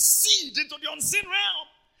some seed into the unseen realm.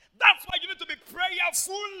 That's why you need to be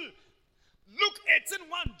prayerful. Luke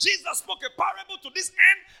 18:1, Jesus spoke a parable to this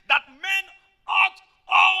end, that men ought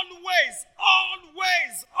always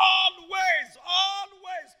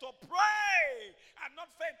to pray and not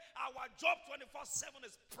faint. Our job 24/7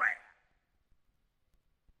 is prayer.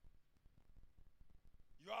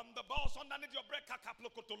 You're on the boss underneath your break.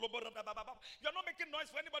 You're not making noise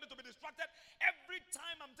for anybody to be distracted. Every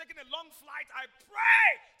time I'm taking a long flight, I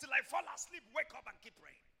pray till I fall asleep, wake up and keep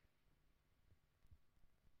praying.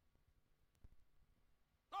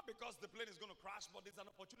 Not because the plane is going to crash, but it's an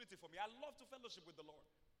opportunity for me. I love to fellowship with the Lord.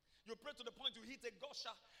 You pray to the point you hit a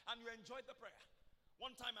gosha and you enjoy the prayer.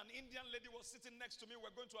 One time an Indian lady was sitting next to me.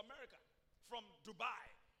 We're going to America from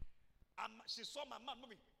Dubai. And she saw my man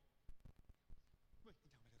moving.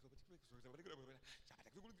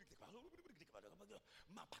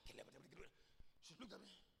 She looked at me.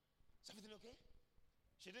 Is everything okay?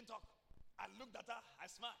 She didn't talk. I looked at her. I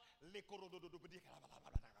smiled.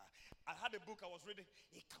 I had a book I was reading.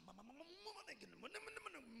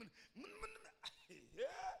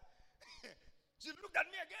 She looked at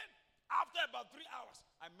me again. After about 3 hours,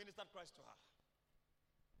 I ministered Christ to her.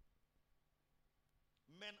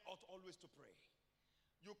 Men ought always to pray.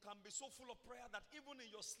 You can be so full of prayer that even in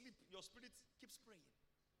your sleep, your spirit keeps praying.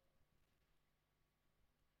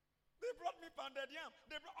 They brought me pounded yam.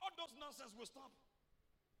 They brought all those nonsense will stop.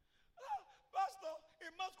 Pastor,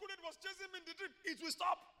 a masquerade was chasing me in the dream. It will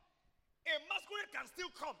stop. A masquerade can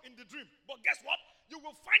still come in the dream. But guess what? You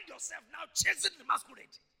will find yourself now chasing the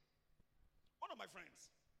masquerade. One of my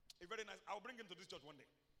friends, a very nice, I'll bring him to this church one day.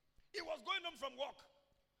 He was going home from work.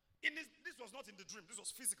 This was not in the dream. This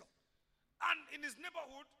was physical. And in his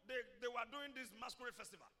neighborhood, they were doing this masquerade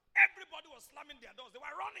festival. Everybody was slamming their doors. They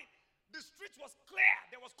were running. The street was clear.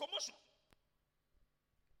 There was commotion.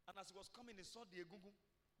 And as he was coming, he saw the egungun,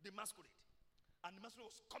 the masquerade. And the masquerade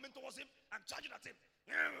was coming towards him and charging at him.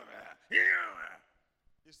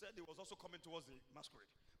 He said he was also coming towards the masquerade.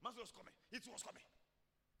 Masquerade was coming. It was coming.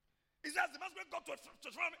 He says the masquerade got to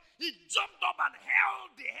front. He jumped up and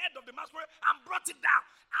held the head of the masquerade and brought it down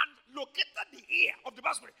and located the ear of the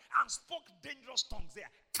masquerade and spoke dangerous tongues there.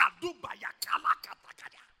 Kadubaya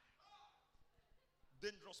kalakatakaya.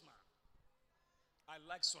 Dangerous man. I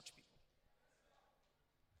like such people.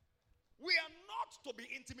 We are not to be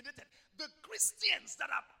intimidated. The Christians that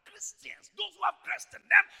are Christians, those who have Christ in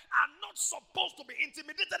them, are not supposed to be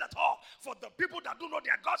intimidated at all. For the people that do know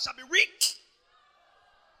their God shall be weak.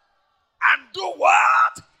 And do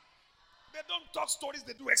what? They don't talk stories,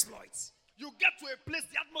 they do exploits. You get to a place,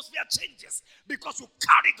 the atmosphere changes because you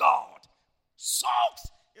carry God.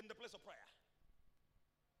 Soaked in the place of prayer.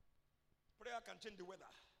 Prayer can change the weather.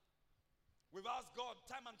 We've asked God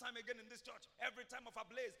time and time again in this church, every time of a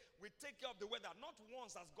blaze, we take care of the weather. Not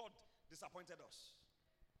once has God disappointed us.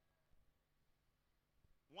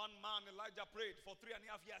 One man, Elijah, prayed for 3.5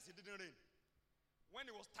 years, it didn't rain. When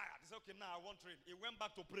he was tired, he said, okay, now I want rain. He went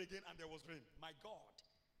back to pray again and there was rain. My God.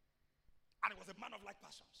 And he was a man of like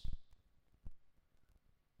passions.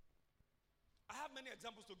 I have many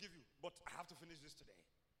examples to give you, but I have to finish this today.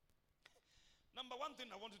 Number one thing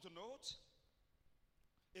I want you to note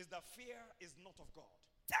is that fear is not of God.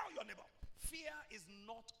 Tell your neighbor, fear is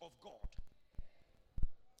not of God.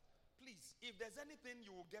 Please, if there's anything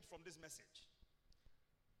you will get from this message,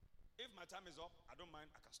 if my time is up, I don't mind,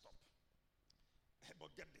 I can stop.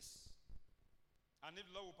 But get this. And if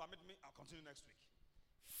the Lord will permit me, I'll continue next week.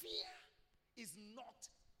 Fear is not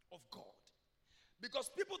of God. Because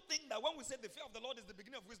people think that when we say the fear of the Lord is the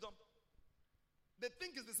beginning of wisdom, they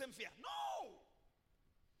think it's the same fear. No!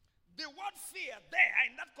 The word fear there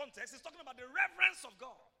in that context is talking about the reverence of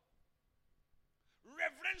God.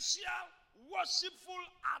 Reverential, worshipful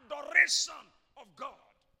adoration of God.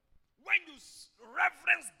 When you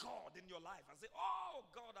reverence God in your life and say, oh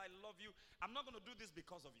God, I love you. I'm not going to do this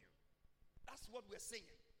because of you. That's what we're saying.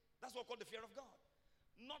 That's what we call the fear of God.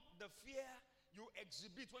 Not the fear you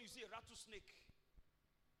exhibit when you see a rattlesnake.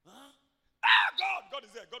 Huh? Ah, God is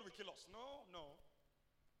there. God will kill us. No.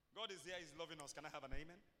 God is there. He's loving us. Can I have an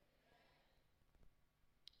amen?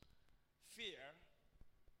 Fear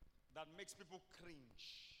that makes people cringe.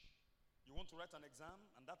 You want to write an exam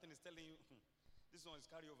and that thing is telling you, this one is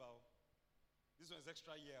carryover, this one is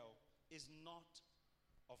extra year, is not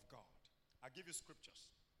of God. I give you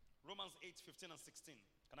scriptures. Romans 8:15 and 16.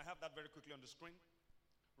 Can I have that very quickly on the screen?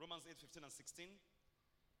 Romans 8:15 and 16.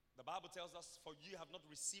 The Bible tells us, for you have not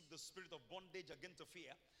received the spirit of bondage again to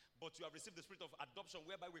fear, but you have received the spirit of adoption,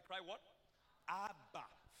 whereby we cry what? Abba,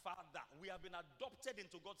 Father. We have been adopted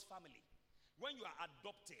into God's family. When you are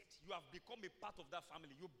adopted, you have become a part of that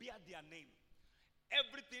family. You bear their name.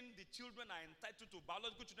 Everything the children are entitled to,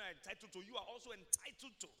 biological children are entitled to, you are also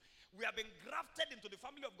entitled to. We have been grafted into the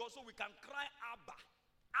family of God so we can cry Abba,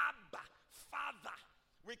 Abba, Father.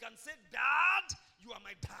 We can say, Dad, you are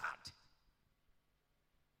my dad.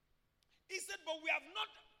 He said, but we have not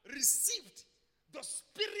received the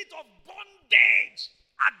spirit of bondage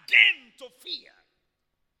again to fear.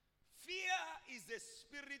 Fear is a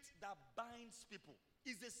spirit that binds people.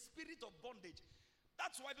 It's a spirit of bondage.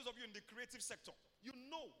 That's why those of you in the creative sector, you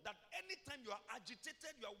know that anytime you are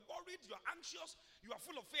agitated, you are worried, you are anxious, you are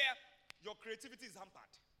full of fear, your creativity is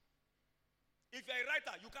hampered. If you're a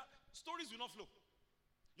writer, stories will not flow.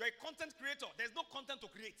 You're a content creator, there's no content to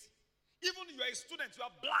create. Even if you're a student, you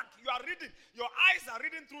are blank, you are reading, your eyes are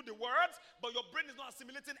reading through the words, but your brain is not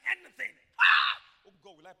assimilating anything. Oh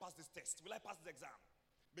God, will I pass this test? Will I pass this exam?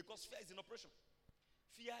 Because fear is in operation.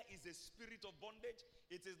 Fear is a spirit of bondage.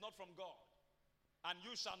 It is not from God. And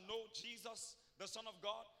you shall know Jesus, the Son of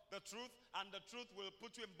God, the truth, and the truth will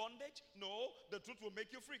put you in bondage. No, the truth will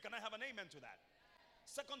make you free. Can I have an amen to that?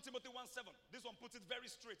 2 Timothy 1:7. This one puts it very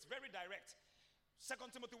straight, very direct. 2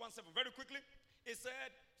 Timothy 1:7. Very quickly. It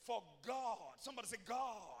said, for God, somebody say,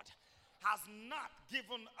 God has not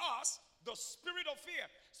given us the spirit of fear.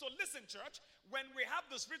 So listen, church, when we have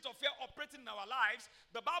the spirit of fear operating in our lives,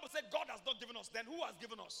 the Bible said God has not given us. Then who has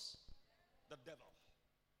given us? The devil.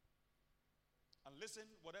 And listen,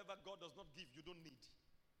 whatever God does not give, you don't need.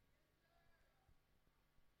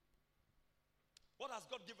 What has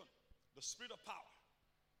God given? The spirit of power,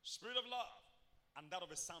 spirit of love, and that of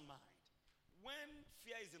a sound mind. When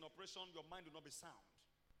fear is in operation, your mind will not be sound.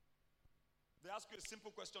 They ask you a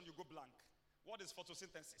simple question, you go blank. What is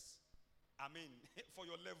photosynthesis? I mean, for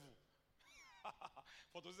your level.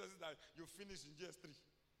 Photosynthesis that you finish in GS3.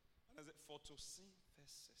 And I say,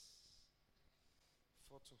 photosynthesis.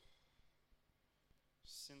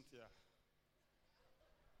 Cynthia.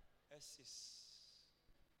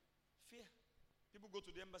 Fear. People go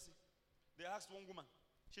to the embassy. They asked one woman.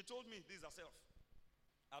 She told me this herself.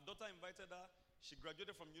 Her daughter invited her She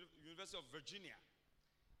graduated from University of Virginia.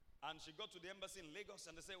 And she got to the embassy in Lagos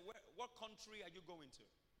and they said, what country are you going to?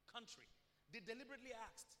 Country. They deliberately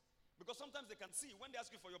asked. Because sometimes they can see when they ask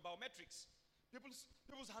you for your biometrics,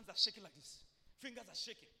 people's hands are shaking like this. Fingers are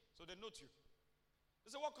shaking. So they note you. They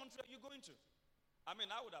say, what country are you going to? I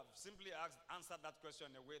mean, I would have simply answered that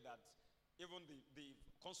question in a way that even the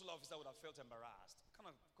consular officer would have felt embarrassed. What kind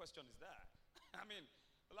of question is that? I mean,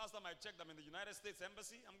 the last time I checked, I'm in the United States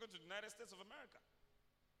Embassy. I'm going to the United States of America.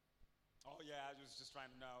 Oh, yeah, I was just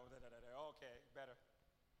trying to know. Okay, better.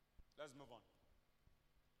 Let's move on.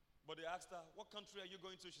 But they asked her, what country are you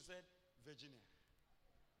going to? She said, Virginia.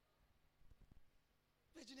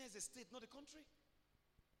 Virginia is a state, not a country.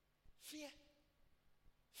 Fear.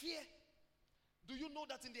 Fear. Do you know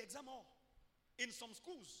that in the exam hall, in some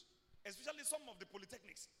schools, especially some of the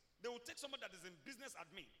polytechnics, they will take somebody that is in business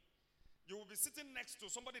admin. You will be sitting next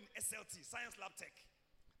to somebody in SLT, Science Lab Tech.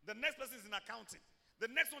 The next person is in accounting. The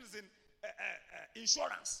next one is in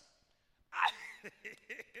insurance.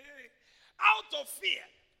 Out of fear.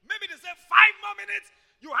 Maybe they say 5 more minutes,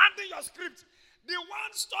 you hand in your script. The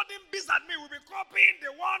one studying biz admin will be copying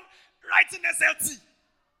the one writing SLT.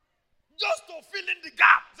 Just to fill in the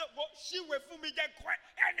gap. So, well, she will fool me get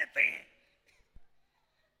anything.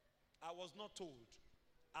 I was not told.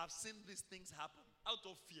 I've seen these things happen out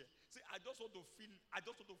of fear. See, I just want to feel. I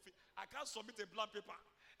can't submit a blank paper.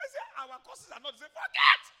 I say, our courses are not. Say,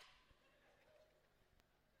 forget.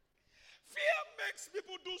 Fear makes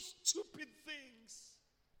people do stupid things.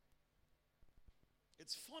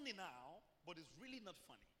 It's funny now, but it's really not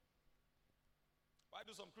funny. Why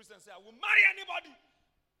do some Christians say, I will marry anybody?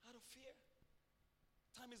 Out of fear.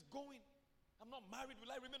 Time is going. I'm not married. Will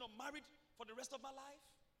I remain unmarried for the rest of my life?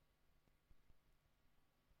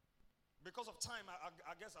 Because of time,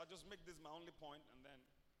 I guess I'll just make this my only point, and then,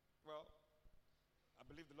 well, I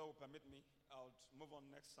believe the Lord will permit me. I'll move on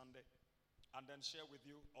next Sunday and then share with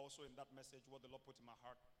you also in that message what the Lord put in my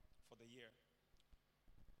heart for the year.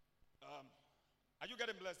 Are you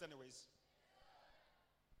getting blessed anyways?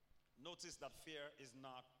 Notice that fear is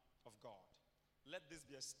not of God. Let this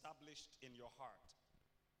be established in your heart.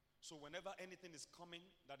 So whenever anything is coming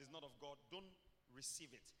that is not of God, don't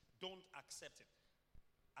receive it. Don't accept it.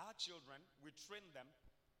 Our children, we train them.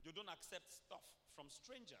 You don't accept stuff from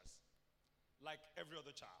strangers like every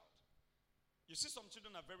other child. You see some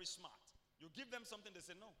children are very smart. You give them something, they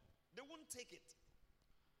say no. They won't take it.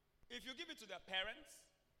 If you give it to their parents,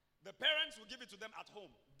 the parents will give it to them at home.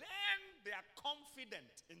 Then they are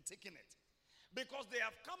confident in taking it. Because they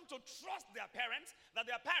have come to trust their parents, that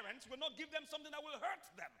their parents will not give them something that will hurt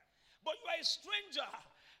them. But you are a stranger.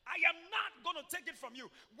 I am not going to take it from you.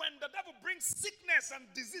 When the devil brings sickness and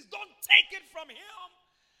disease, don't take it from him.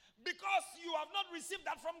 Because you have not received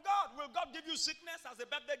that from God. Will God give you sickness as a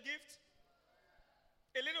birthday gift?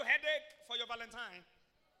 A little headache for your Valentine?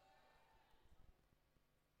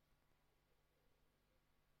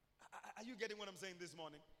 Are you getting what I'm saying this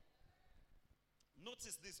morning?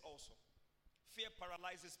 Notice this also. Fear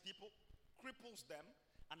paralyzes people, cripples them,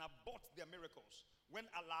 and aborts their miracles when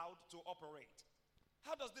allowed to operate.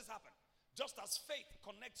 How does this happen? Just as faith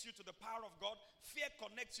connects you to the power of God, fear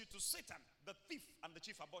connects you to Satan, the thief and the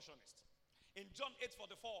chief abortionist. In John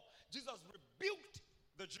 8:44, Jesus rebuked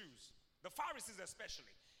the Jews, the Pharisees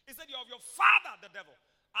especially. He said, "You have your father, the devil,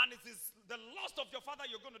 and it is the lust of your father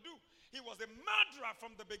you're going to do." He was a murderer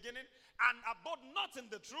from the beginning and abode not in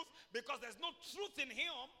the truth, because there's no truth in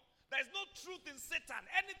him. There's no truth in Satan.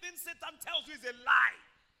 Anything Satan tells you is a lie.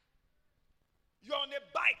 You're on a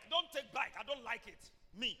bike. Don't take bike. I don't like it.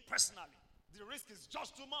 Me, personally. The risk is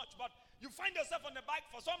just too much. But you find yourself on the bike.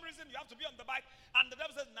 For some reason, you have to be on the bike. And the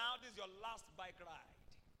devil says, now this is your last bike ride.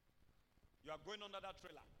 You are going under that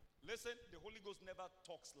trailer. Listen, the Holy Ghost never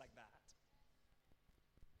talks like that.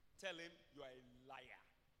 Tell him you are a liar.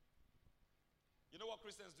 You know what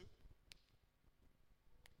Christians do?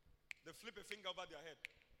 They flip a finger over their head.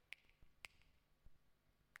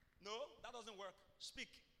 No, that doesn't work.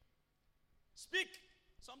 Speak. Speak.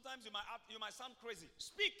 Sometimes you might sound crazy.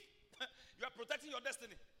 Speak. You are protecting your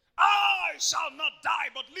destiny. I shall not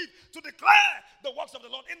die but live to declare the works of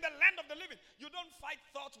the Lord in the land of the living. You don't fight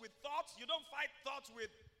thoughts with thoughts. You don't fight thoughts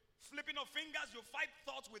with flipping of fingers. You fight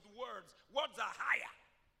thoughts with words. Words are higher.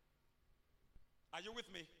 Are you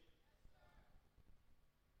with me?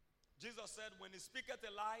 Jesus said, when he speaketh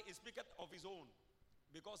a lie, he speaketh of his own,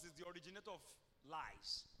 because he's the originator of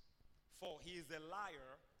lies. For he is a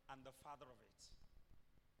liar and the father of it.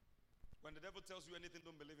 When the devil tells you anything,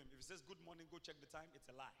 don't believe him. If he says good morning, go check the time, it's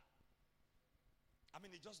a lie. I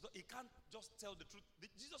mean, he can't just tell the truth.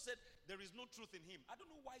 Jesus said there is no truth in him. I don't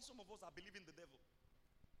know why some of us are believing the devil.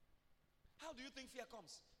 How do you think fear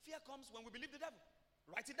comes? Fear comes when we believe the devil.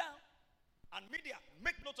 Write it down. And media,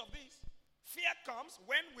 make note of this. Fear comes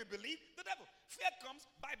when we believe the devil. Fear comes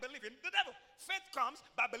by believing the devil. Faith comes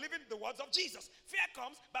by believing the words of Jesus. Fear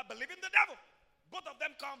comes by believing the devil. Both of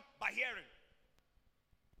them come by hearing.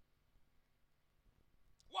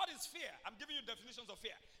 What is fear? I'm giving you definitions of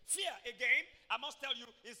fear. Fear, again, I must tell you,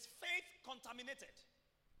 is faith contaminated.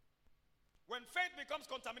 When faith becomes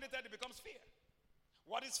contaminated, it becomes fear.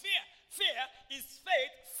 What is fear? Fear is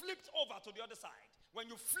faith flipped over to the other side.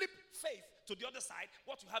 When you flip faith to the other side,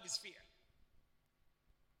 what you have is fear.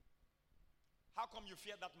 How come you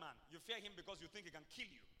fear that man? You fear him because you think he can kill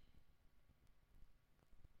you.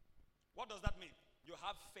 What does that mean? You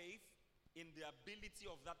have faith in the ability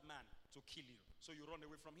of that man to kill you. So you run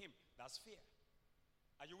away from him. That's fear.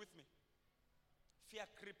 Are you with me? Fear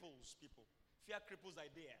cripples people. Fear cripples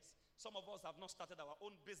ideas. Some of us have not started our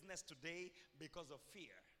own business today because of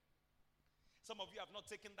fear. Some of you have not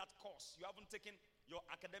taken that course. You haven't taken your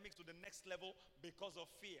academics to the next level because of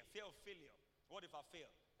fear. Fear of failure. What if I fail?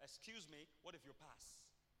 Excuse me, what if you pass?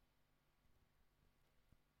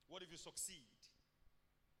 What if you succeed?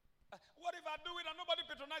 What if I do it and nobody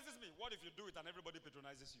patronizes me? What if you do it and everybody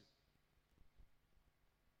patronizes you?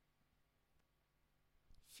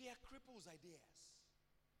 Fear cripples ideas.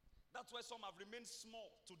 That's why some have remained small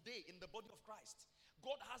today in the body of Christ.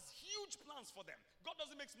 God has huge plans for them. God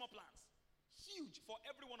doesn't make small plans. Huge for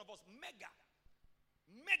every one of us. Mega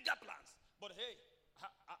plans. But hey,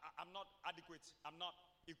 I'm not adequate. I'm not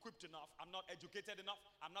equipped enough. I'm not educated enough.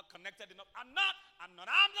 I'm not connected enough. I'm not.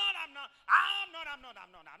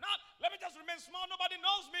 Let me just remain small. Nobody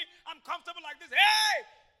knows me. I'm comfortable like this. Hey,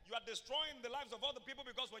 you are destroying the lives of other people,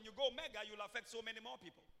 because when you go mega, you'll affect so many more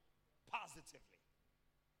people positively.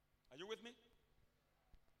 Are you with me?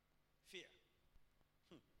 Fear.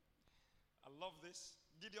 I love this.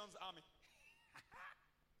 Gideon's army.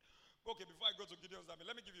 Okay, before I go to Gideon's army,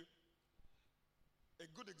 let me give you a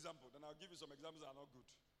good example. Then I'll give you some examples that are not good.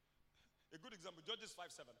 A good example, Judges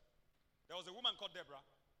 5:7. There was a woman called Deborah.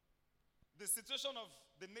 The situation of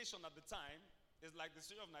the nation at the time is like the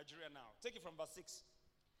situation of Nigeria now. Take it from verse 6.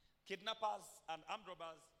 Kidnappers and armed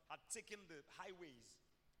robbers had taken the highways.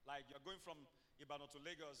 Like you're going from Ibadan to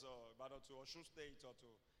Lagos, or Ibadan to Osun State, or to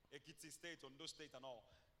Ekiti State, Ondo State and all.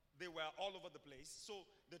 They were all over the place. So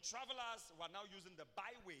the travelers were now using the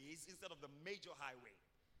byways instead of the major highway.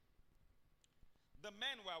 The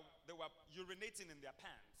men were urinating in their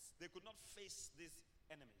pants. They could not face these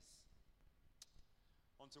enemies.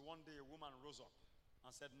 Until one day a woman rose up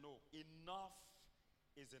and said, no, enough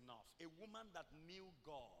is enough. A woman that knew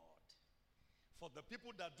God. For the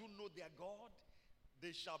people that do know their God,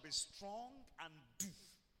 they shall be strong and do.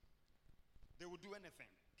 They will do anything.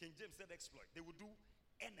 King James said exploit. They will do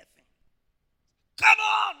anything. Come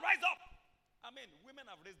on, rise up. I mean, women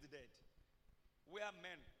have raised the dead. Where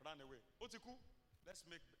men ran away. Otiku, let's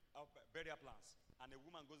make burial plans. And a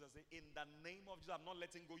woman goes and says, in the name of Jesus, I'm not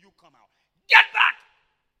letting go. You come out. Get back!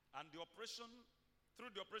 And the operation,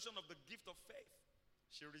 through the operation of the gift of faith,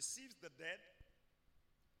 she receives the dead,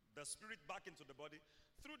 the spirit back into the body.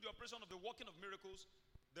 Through the operation of the working of miracles,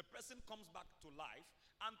 the person comes back to life.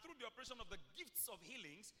 And through the operation of the gifts of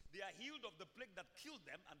healings, they are healed of the plague that killed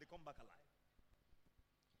them, and they come back alive.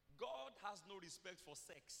 God has no respect for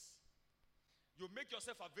sex. You make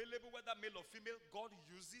yourself available, whether male or female, God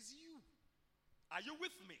uses you. Are you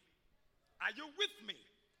with me? Are you with me?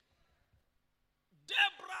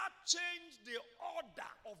 Deborah changed the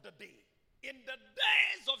order of the day. In the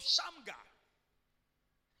days of Shamgar.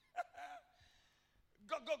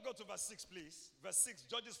 Go to verse 6, please. Verse 6,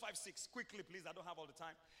 Judges 5:6. Quickly, please. I don't have all the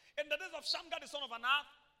time. In the days of Shamgar, the son of Anath,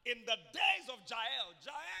 in the days of Jael.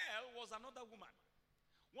 Jael was another woman.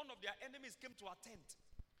 One of their enemies came to her tent.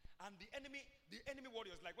 And the enemy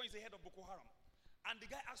warriors, like when you say head of Boko Haram. And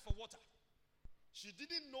the guy asked for water. She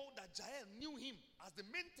didn't know that Jael knew him as the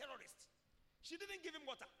main terrorist. She didn't give him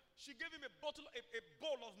water. She gave him a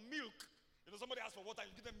bowl of milk. You know, somebody asked for water,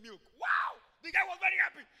 you give them milk. Wow! The guy was very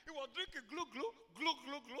happy. He was drinking glue,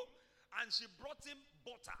 and she brought him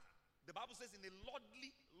butter. The Bible says in a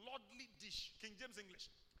lordly dish, King James English,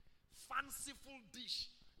 fanciful dish,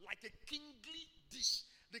 like a kingly dish,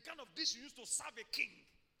 the kind of dish you used to serve a king.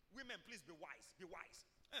 Women, please be wise, be wise.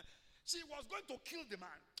 She was going to kill the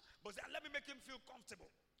man, but said, let me make him feel comfortable.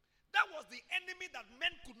 That was the enemy that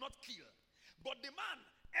men could not kill. But the man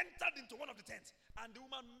entered into one of the tents, and the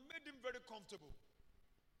woman made him very comfortable.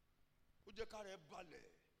 The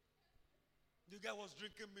guy was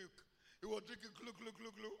drinking milk. He was drinking glue.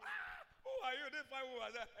 Who are you? This fine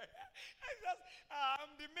woman.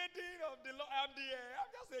 I'm the maiden of the Lord. I'm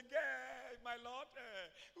just a girl, my Lord.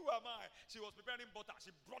 Who am I? She was preparing butter.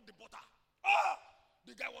 She brought the butter. Ah!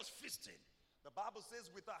 The guy was feasting. The Bible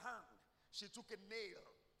says with her hand, she took a nail.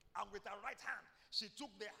 And with her right hand, she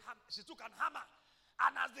took an hammer.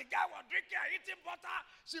 And as the guy was drinking and eating butter,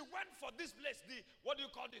 she went for this place. What do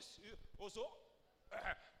you call this? Also?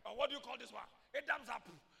 What do you call this one? Adam's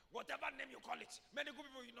apple. Whatever name you call it. Many good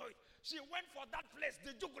people, you know it. She went for that place,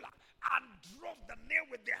 the jugular, and drove the nail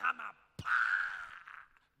with the hammer. Pah!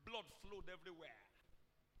 Blood flowed everywhere.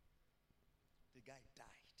 The guy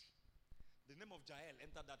died. The name of Jael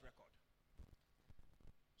entered that record.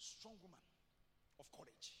 Strong woman of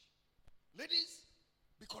courage. Ladies,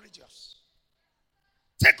 be courageous.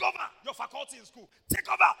 Take over your faculty in school. Take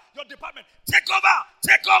over your department. Take over.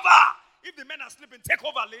 Take over. If the men are sleeping, take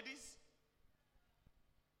over, ladies.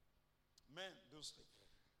 Men, don't sleep.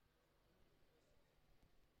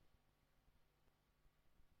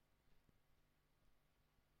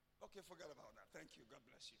 Okay, forget about that. Thank you. God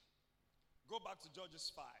bless you. Go back to Judges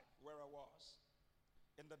 5, where I was.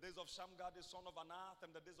 In the days of Shamgar, the son of Anath,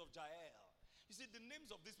 and the days of Jael. You see, the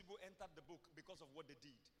names of these people entered the book because of what they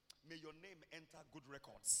did. May your name enter good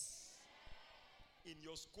records. In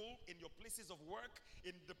your school, in your places of work,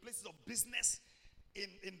 in the places of business,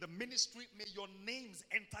 in the ministry, may your names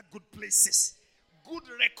enter good places. Good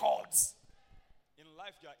records. In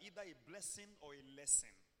life, you are either a blessing or a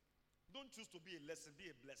lesson. Don't choose to be a lesson, be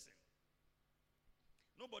a blessing.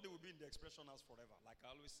 Nobody will be in the expression house forever, like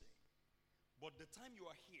I always say. But the time you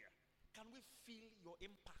are here, can we feel your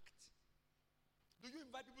impact? Do you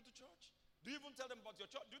invite people to church? Do you even tell them about your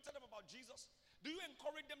church? Do you tell them about Jesus? Do you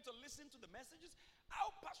encourage them to listen to the messages?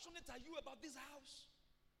 How passionate are you about this house?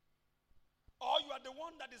 Or you are the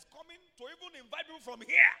one that is coming to even invite people from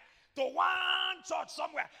here to one church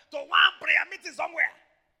somewhere, to one prayer meeting somewhere.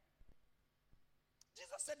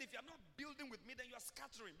 Jesus said, if you are not building with me, then you are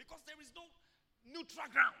scattering, because there is no neutral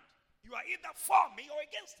ground. You are either for me or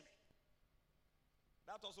against me.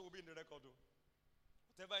 That also will be in the record, though.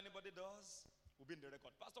 Whatever anybody does will be in the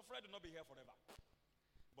record. Pastor Fred will not be here forever.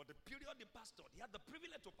 But the period he pastored, he had the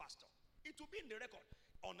privilege to pastor. It will be in the record,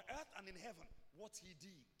 on earth and in heaven, what he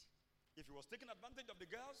did. If he was taking advantage of the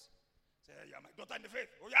girls, say, hey, you're my daughter in the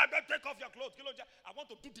faith. Oh, yeah, I better take off your clothes. I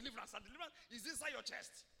want to do deliverance. And deliverance is inside your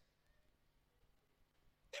chest.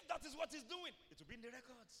 If that is what he's doing, it will be in the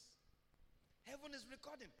records. Heaven is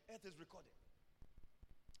recording. Earth is recording.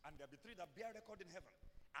 And there will be 3 that bear record in heaven.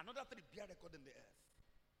 Another 3 bear record in the earth.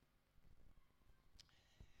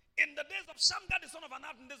 In the days of Shamgar, the son of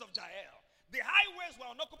Anath, in the days of Jael, the highways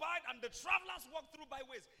were unoccupied and the travelers walked through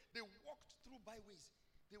byways. They walked through byways.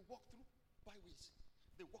 They walked through byways.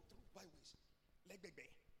 They walked through byways. Leg baby.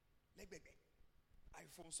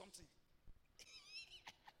 iPhone something.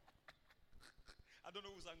 I don't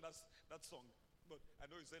know who sang that song, but I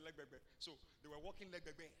know he said leg baby. So they were walking leg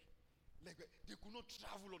baby. They could not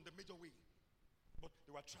travel on the major way, but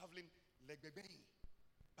they were traveling leg baby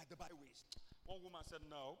by the byways. One woman said,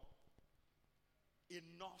 no,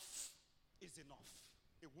 enough is enough.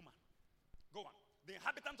 A woman. Go on. The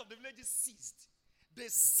inhabitants of the villages ceased. They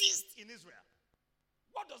ceased in Israel.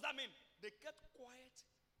 What does that mean? They kept quiet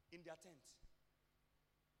in their tent.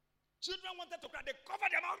 Children wanted to cry. They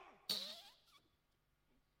covered their mouth.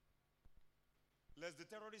 Lest the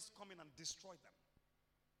terrorists come in and destroy them.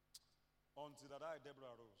 Until that I,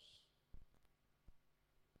 Deborah, arose.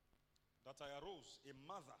 That I arose, a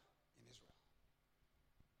mother in Israel.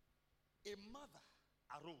 A mother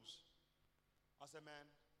arose. I said, man,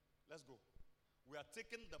 let's go. We are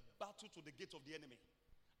taking the battle to the gate of the enemy.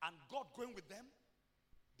 And God going with them,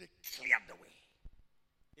 they cleared the way.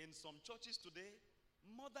 In some churches today,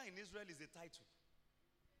 mother in Israel is a title.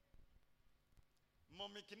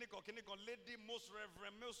 Mommy Kiniko, lady, most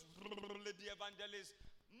reverend, most lady evangelist,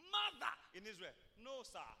 mother in Israel. No,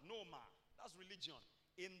 sir, no, ma. That's religion.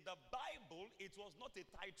 In the Bible, it was not a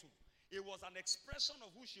title. It was an expression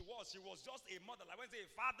of who she was. She was just a mother. Like when I say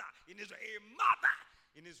a father in Israel, a mother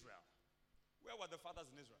in Israel. Where were the fathers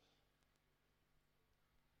in Israel?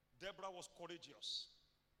 Deborah was courageous.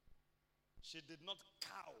 She did not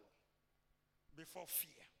cow before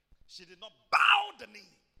fear. She did not bow the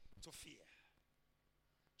knee to fear.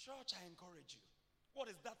 Church, I encourage you. What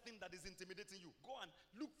is that thing that is intimidating you? Go and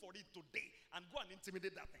look for it today and go and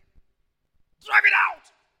intimidate that thing. Drive it out.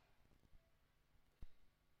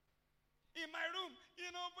 In my room,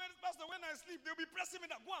 Pastor, when I sleep, they'll be pressing me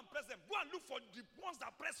down. Go and press them. Go and look for the ones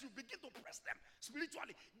that press you. Begin to press them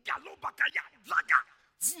spiritually. Galobakaya, Blaga,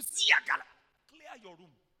 Fusia Gala. Clear your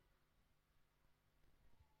room.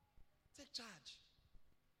 Take charge.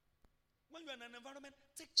 When you're in an environment,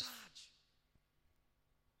 take charge.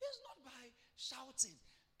 It's not by shouting.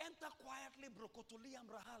 Enter quietly, brokotuli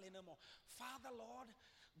ambrahal anymore. Father, Lord,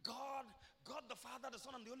 God the Father, the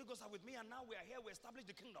Son, and the Holy Ghost are with me, and now we are here. We establish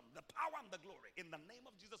the kingdom, the power and the glory. In the name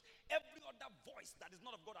of Jesus, every other voice that is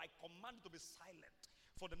not of God, I command to be silent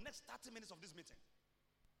for the next 30 minutes of this meeting.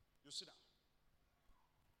 You sit down.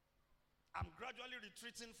 I'm gradually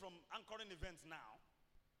retreating from anchoring events now.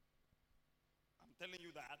 I'm telling you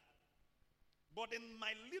that. But in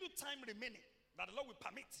my little time remaining, that the Lord will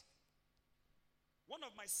permit, one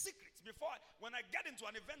of my secrets, when I get into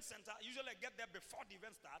an event center, usually I get there before the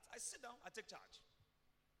event starts, I sit down, I take charge.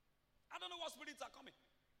 I don't know what spirits are coming.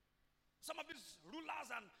 Some of these rulers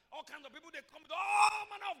and all kinds of people, they come with all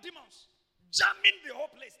manner of demons, jamming the whole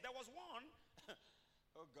place. There was one,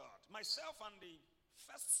 oh God, myself and the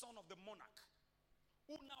first son of the monarch,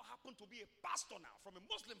 who now happened to be a pastor now from a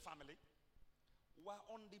Muslim family, were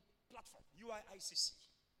on the platform, UIICC.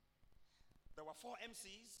 There were 4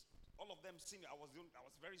 MCs. All of them senior. I was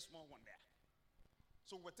very small one there.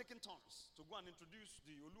 So we're taking turns to go and introduce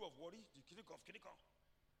the Olu of Wari, the Kiriko of Kiriko.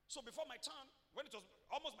 So before my turn, when it was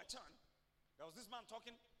almost my turn, there was this man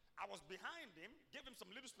talking. I was behind him, gave him some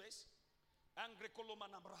little space. The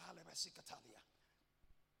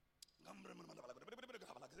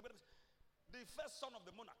first son of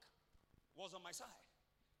the monarch was on my side.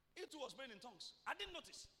 He too was praying in tongues. I didn't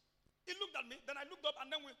notice. He looked at me, then I looked up, and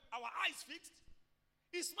then our eyes fixed.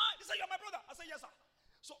 He smiled. He said, "You're my brother." I said, "Yes, sir."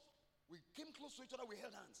 So we came close to each other. We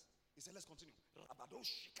held hands. He said, "Let's continue."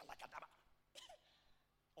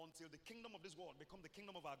 Until the kingdom of this world become the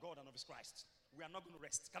kingdom of our God and of His Christ. We are not going to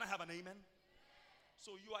rest. Can I have an amen?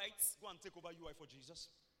 So UIites, go and take over UI for Jesus.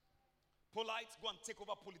 Polites, go and take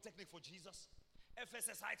over Polytechnic for Jesus.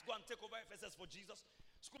 FSSites, go and take over FSS for Jesus.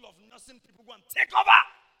 School of Nursing people, go and take over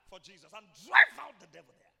for Jesus and drive out the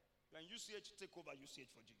devil there. When UCH, take over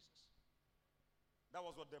UCH for Jesus. That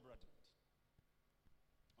was what Deborah did.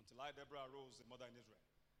 Until Deborah arose, a mother in Israel.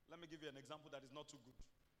 Let me give you an example that is not too good.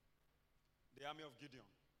 The army of Gideon.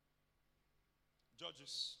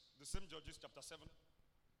 Judges, the same Judges chapter 7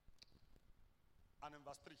 and in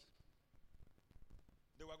verse 3.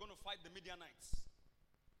 They were going to fight the Midianites.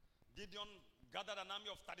 Gideon gathered an army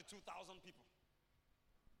of 32,000 people.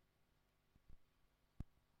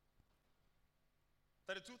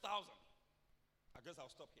 32,000. I guess I'll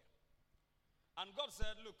stop here. And God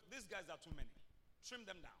said, "Look, these guys are too many. Trim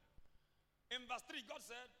them down." In verse 3, God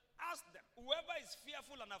said, "Ask them, whoever is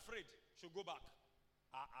fearful and afraid should go back."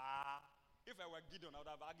 If I were Gideon, I would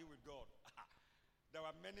have argued with God. There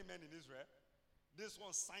were many men in Israel. This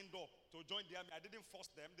one signed up to join the army. I didn't force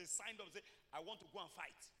them. They signed up and said, "I want to go and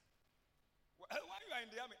fight." Why you are in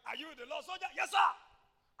the army? Are you in the Lord's soldier? Yes, sir.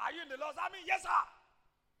 Are you in the Lord's army? Yes, sir.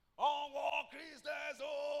 On war, Christians,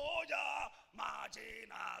 soldier,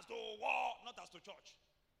 marching as to war, not as to church,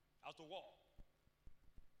 as to war.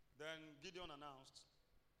 Then Gideon announced,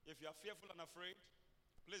 "If you are fearful and afraid,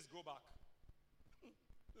 please go back."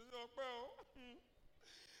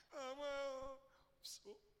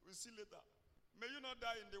 So we'll see later. May you not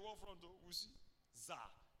die in the war front. We'll see.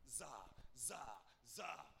 Za.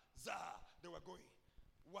 They were going.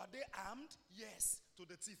 Were they armed? Yes, to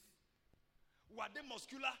the teeth. Were they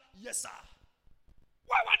muscular? Yes, sir.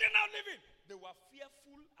 Why were they now living? They were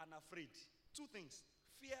fearful and afraid. 2 things.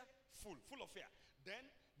 Fearful, full of fear. Then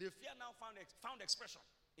the fear now found expression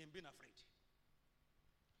in being afraid.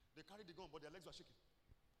 They carried the gun, but their legs were shaking.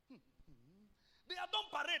 They had done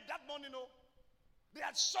parade that morning, no? They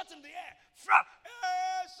had shot in the air. Fire!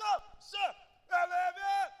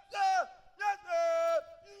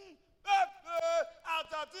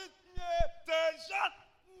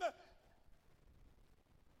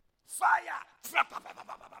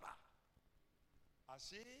 As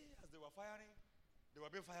they were firing, they were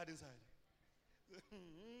being fired inside.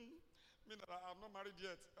 Me, I'm not married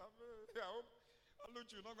yet. I hope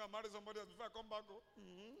you're not going to marry somebody else before I come back.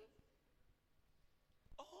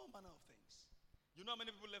 All manner of things. You know how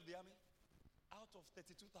many people left the army? Out of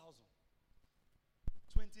 32,000,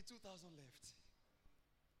 22,000 left.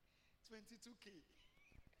 22K.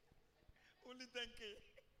 Only 10K.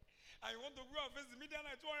 And you want to go and face the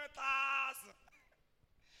Midianites, 200,000.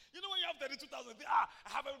 You know when you have 32,000, I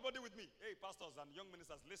have everybody with me. Hey, pastors and young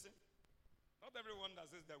ministers, listen. Not everyone that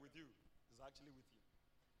says they're with you is actually with you.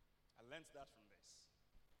 I learned that from this.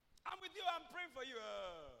 I'm with you, I'm praying for you.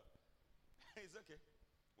 It's okay.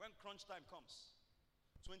 When crunch time comes,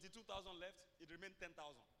 22,000 left, it remained 10,000.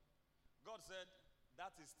 God said,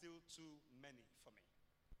 that is still too many for me.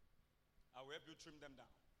 I will help you trim them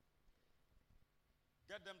down.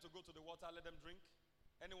 Get them to go to the water, let them drink.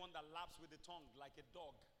 Anyone that laps with the tongue like a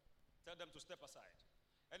dog, tell them to step aside.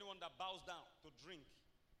 Anyone that bows down to drink,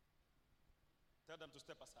 Tell them to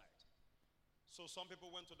step aside. So some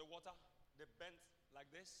people went to the water, they bent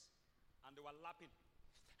like this, and they were lapping.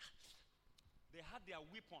 They had their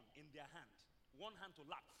weapon in their hand. One hand to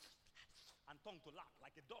lap, and tongue to lap,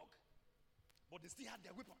 like a dog. But they still had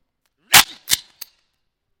their weapon. Ready!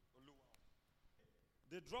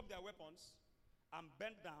 They dropped their weapons and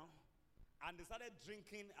bent down, and they started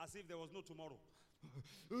drinking as if there was no tomorrow.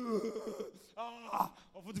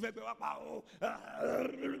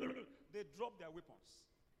 They dropped their weapons.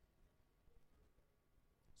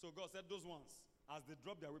 So God said, those ones, as they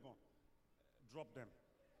dropped their weapon, drop them.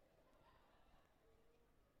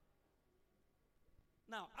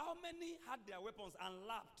 Now, how many had their weapons and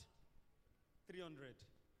lapped? 300.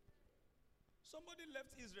 Somebody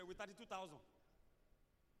left Israel with 32,000.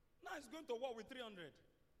 Now he's going to war with 300.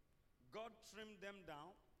 God trimmed them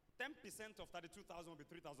down. 10% of 32,000 will be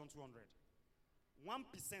 3,200. 1%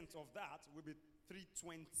 of that will be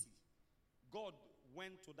 320. God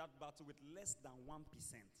went to that battle with less than 1%.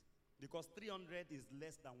 Because 300 is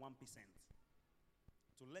less than 1%.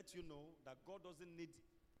 To let you know that God doesn't need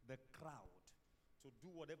the crowd to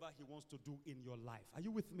do whatever he wants to do in your life. Are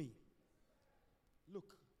you with me?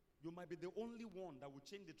 Look, you might be the only one that will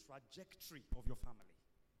change the trajectory of your family.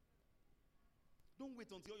 Don't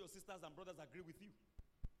wait until your sisters and brothers agree with you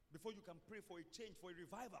before you can pray for a change, for a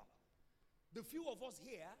revival. The few of us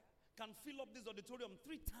here can fill up this auditorium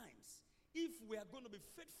 3 times if we are going to be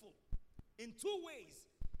faithful in 2 ways: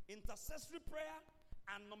 intercessory prayer,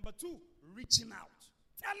 and number 2, reaching out,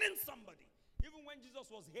 telling somebody. Even when Jesus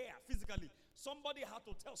was here physically, somebody had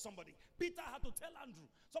to tell somebody. Peter had to tell Andrew.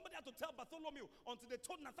 Somebody had to tell Bartholomew until they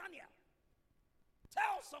told Nathaniel.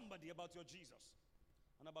 Tell somebody about your Jesus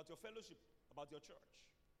and about your fellowship, about your church.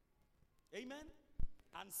 Amen?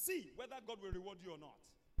 And see whether God will reward you or not.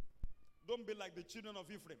 Don't be like the children of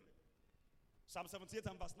Ephraim. Psalm 78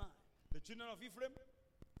 and verse 9. The children of Ephraim,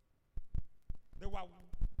 they were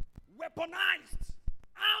weaponized,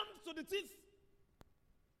 armed to the teeth.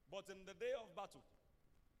 But in the day of battle,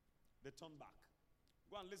 they turned back.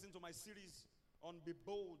 Go and listen to my series on Be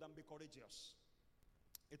Bold and Be Courageous.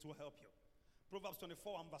 It will help you. Proverbs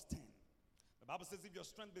 24 and verse 10. The Bible says, if your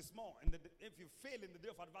strength is small, and if you fail in the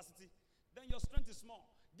day of adversity, then your strength is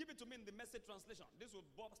small. Give it to me in the Message translation. This will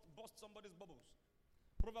burst somebody's bubbles.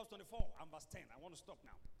 Proverbs 24 and verse 10. I want to stop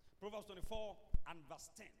now. Proverbs 24 and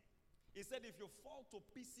verse 10. It said, if you fall to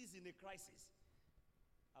pieces in a crisis,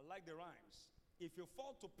 I like the rhymes. If you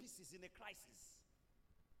fall to pieces in a crisis,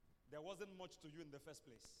 there wasn't much to you in the first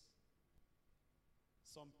place.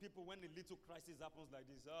 Some people, when a little crisis happens like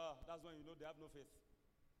this, that's when you know they have no faith.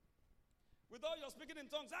 With all your speaking in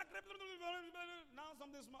tongues, now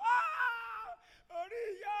something small.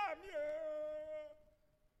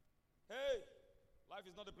 Hey, life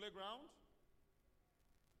is not a playground.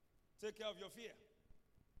 Take care of your fear.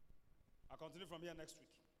 I'll continue from here next week.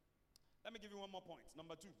 Let me give you one more point.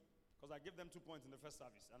 Number 2. Because I gave them 2 points in the first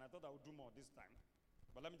service, and I thought I would do more this time.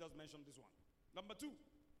 But let me just mention this one. Number 2,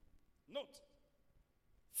 note,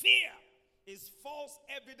 fear is false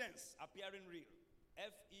evidence appearing real.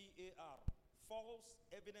 F-E-A-R, false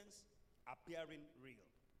evidence appearing real.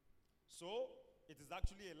 So, it is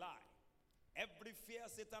actually a lie. Every fear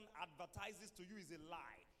Satan advertises to you is a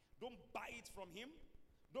lie. Don't buy it from him,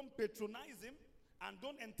 don't patronize him, and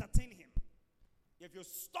don't entertain him. If you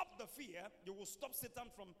stop the fear, you will stop Satan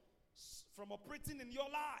from operating in your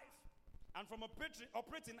life and from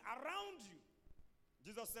operating around you.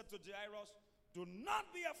 Jesus said to Jairus, do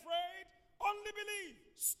not be afraid, only believe.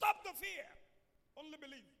 Stop the fear, only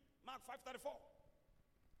believe. Mark 5:34.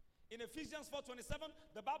 In Ephesians 4:27,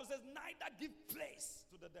 the Bible says, neither give place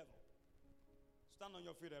to the devil. Stand on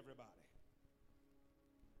your feet, everybody.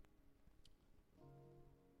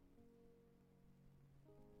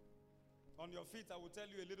 On your feet, I will tell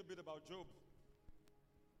you a little bit about Job.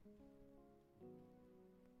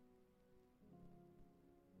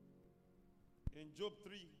 In Job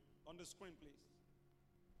 3, on the screen, please.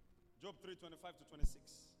 Job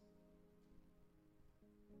 3:25-26.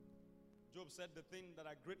 Job said, the thing that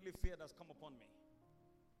I greatly feared has come upon me.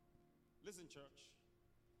 Listen, church.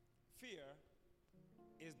 Fear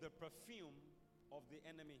is the perfume of the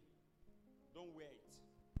enemy. Don't wear it.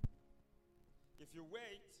 If you wear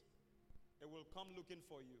it, it will come looking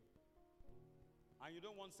for you. And you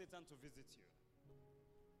don't want Satan to visit you.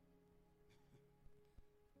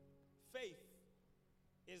 Faith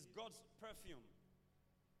is God's perfume.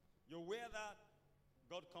 You wear that,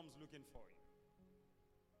 God comes looking for you.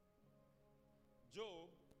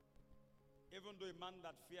 Job, even though a man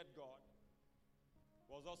that feared God,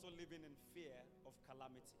 was also living in fear of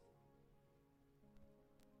calamity.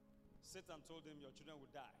 Satan told him, your children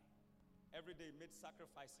will die. Every day made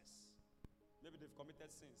sacrifices. Maybe they've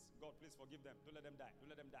committed sins. God, please forgive them. Don't let them die.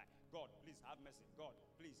 Don't let them die. God, please have mercy. God,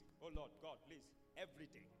 please. Oh Lord, God, please. Every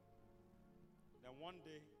day. Then one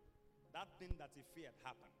day, that thing that he feared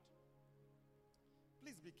happened.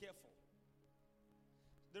 Please be careful.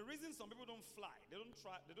 The reason some people don't fly, they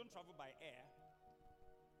don't travel by air,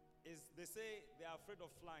 is they say they are afraid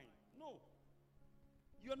of flying. No.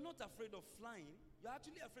 You're not afraid of flying. You're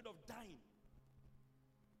actually afraid of dying.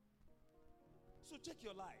 So check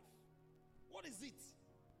your life. What is it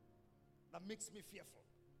that makes me fearful?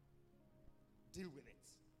 Deal with it.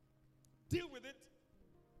 Deal with it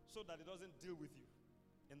so that it doesn't deal with you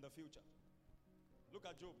in the future. Look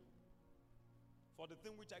at Job. For the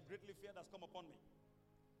thing which I greatly feared has come upon me,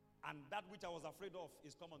 and that which I was afraid of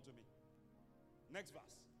is come unto me. Next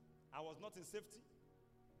verse. I was not in safety.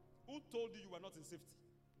 Who told you you were not in safety?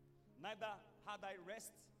 Neither had I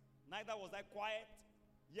rest, neither was I quiet,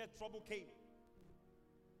 yet trouble came.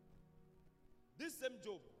 This same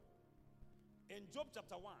Job, in Job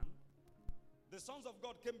chapter 1, the sons of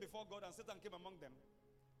God came before God and Satan came among them.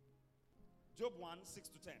 Job 1, 6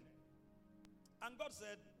 to 10. And God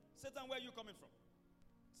said, Satan, where are you coming from?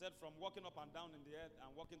 He said, from walking up and down in the earth and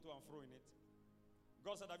walking to and fro in it.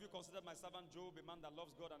 God said, have you considered my servant Job, a man that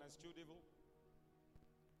loves God and eschewed evil?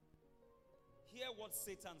 Hear what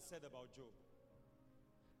Satan said about Job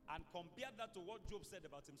and compare that to what Job said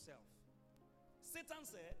about himself. Satan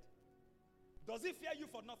said, does he fear you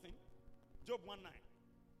for nothing? Job 1:9.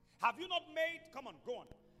 Have you not made, come on, go on.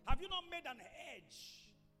 Have you not made an edge,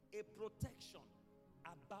 a protection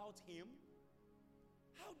about him?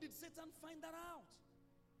 How did Satan find that out?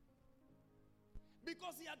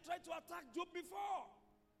 Because he had tried to attack Job before,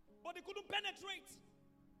 but he couldn't penetrate.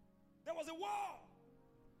 There was a wall.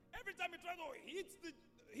 Every time he tried to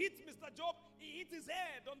hit Mr. Job, he hit his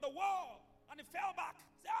head on the wall and he fell back.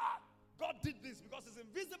 God did this because he's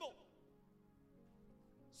invisible.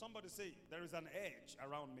 Somebody say, there is an edge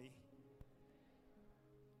around me.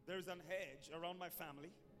 There is an hedge around my family.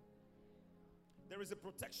 There is a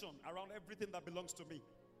protection around everything that belongs to me.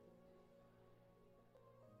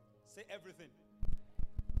 Say everything.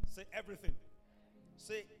 Say everything.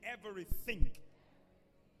 Say everything.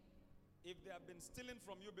 If they have been stealing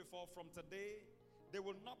from you before, from today, they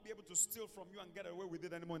will not be able to steal from you and get away with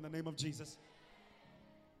it anymore in the name of Jesus.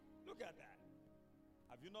 Look at that.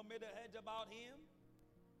 Have you not made a hedge about him?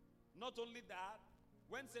 Not only that,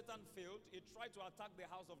 when Satan failed, he tried to attack the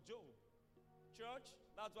house of Job. Church,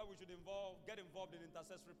 that's why we should get involved in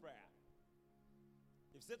intercessory prayer.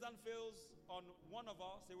 If Satan fails on one of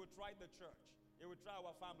us, he will try the church. He will try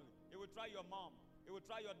our family. He will try your mom. He will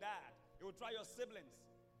try your dad. He will try your siblings.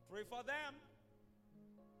 Pray for them.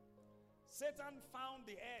 Satan found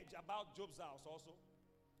the edge about Job's house also.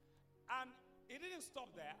 And he didn't stop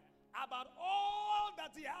there. About all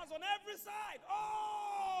that he has on every side.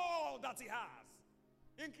 All that he has.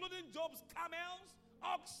 Including Job's camels,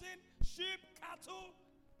 oxen, sheep, cattle,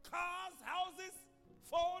 cars, houses,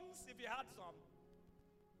 phones, if he had some.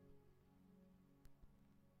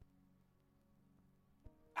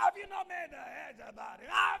 Have you not made a hedge about him?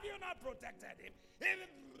 Have you not protected him?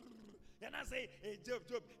 And I say, hey, Job,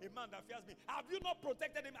 a man that fears me. Have you not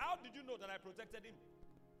protected him? How did you know that I protected him?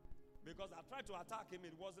 Because I tried to attack him,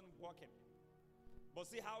 it wasn't working. But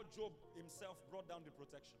see how Job himself brought down the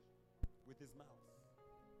protection with his mouth.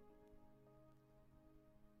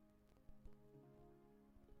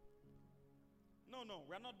 No,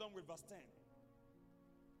 we're not done with verse 10.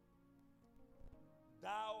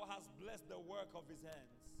 Thou hast blessed the work of his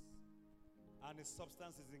hands, and his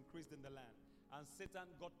substance is increased in the land. And Satan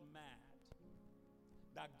got mad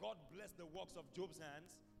that God blessed the works of Job's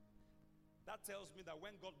hands. That tells me that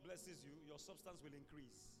when God blesses you, your substance will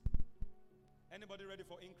increase. Anybody ready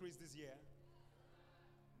for increase this year?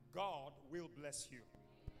 God will bless you,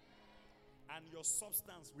 and your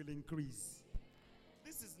substance will increase.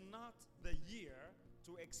 This is not the year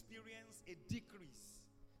to experience a decrease.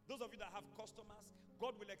 Those of you that have customers,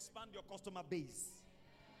 God will expand your customer base.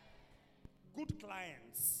 Good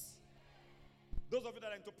clients. Those of you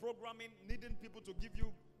that are into programming, needing people to give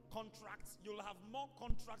you contracts, you'll have more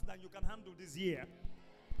contracts than you can handle this year.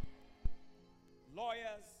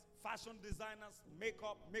 Lawyers, fashion designers,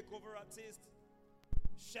 makeup, makeover artists,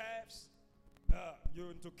 chefs,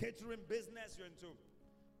 you're into catering business, you're into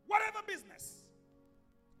whatever business.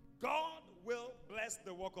 God will bless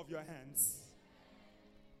the work of your hands.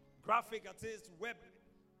 Graphic artists, web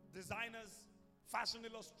designers, fashion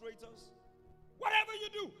illustrators, whatever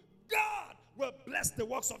you do, God will bless the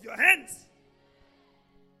works of your hands.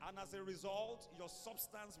 And as a result, your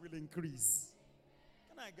substance will increase.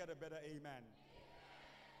 Can I get a better amen?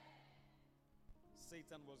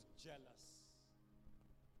 Satan was jealous.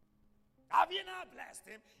 Have you not blessed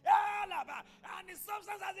him? And his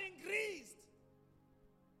substance has increased.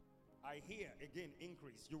 I hear again,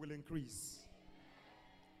 increase. You will increase.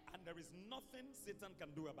 And there is nothing Satan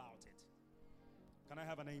can do about it. Can I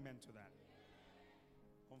have an amen to that?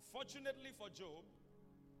 Unfortunately for Job,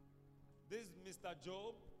 this Mr.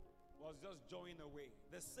 Job was just joying away.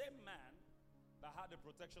 The same man that had the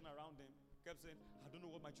protection around him kept saying, I don't know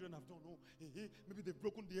what my children have done. Oh, maybe they've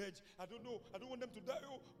broken the edge. I don't know. I don't want them to die.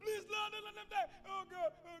 Oh, please, Lord, don't let them die. Oh, God,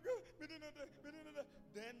 oh, God.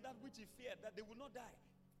 Then that which he feared, that they would not die,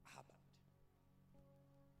 happened.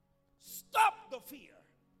 Stop the fear.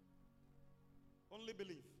 Only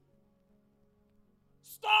believe.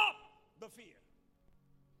 Stop the fear.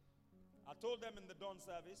 I told them in the dawn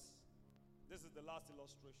service, this is the last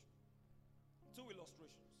illustration. 2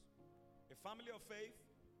 illustrations. A family of faith,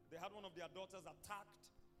 they had one of their daughters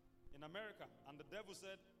attacked in America, and the devil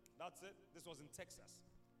said, that's it. This was in Texas.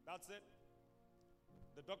 That's it.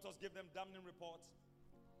 The doctors gave them damning reports.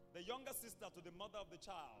 The younger sister to the mother of the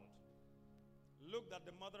child looked at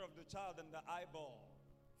the mother of the child in the eyeball,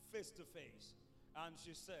 face to face, and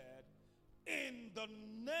she said, in the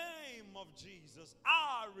name of Jesus,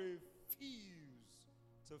 I refuse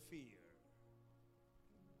to fear.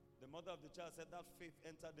 The mother of the child said that faith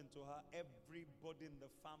entered into her. Everybody in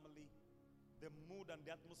the family, the mood and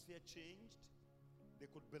the atmosphere changed. They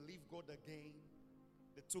could believe God again.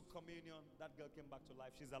 They took communion. That girl came back to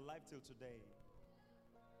life. She's alive till today.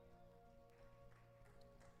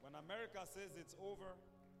 When America says it's over,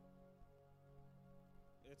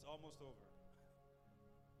 it's almost over.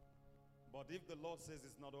 But if the Lord says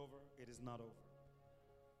it's not over, it is not over.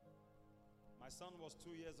 My son was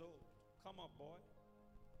 2 years old. Come up, boy.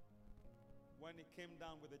 When he came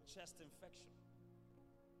down with a chest infection,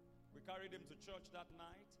 we carried him to church that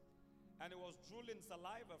night, and he was drooling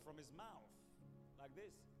saliva from his mouth like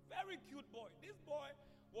this. Very cute boy. This boy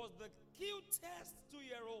was the cutest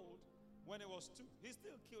 2-year-old when he was 2. He's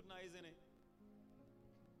still cute now, isn't he?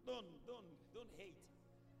 Don't hate.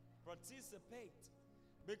 Participate.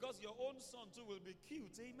 Because your own son too will be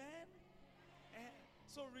cute. Amen?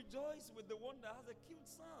 So rejoice with the one that has a cute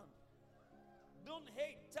son. Don't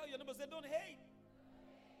hate. Tell your neighbor, say, don't hate.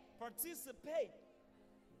 Participate.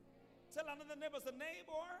 Tell another neighbor, say,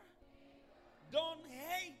 neighbor, don't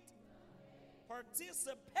hate.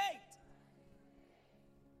 Participate.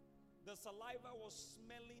 The saliva was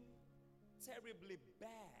smelling terribly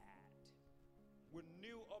bad. We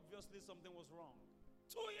knew obviously something was wrong.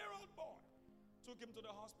 2-year-old boy. Took him to the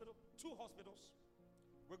hospital, 2 hospitals.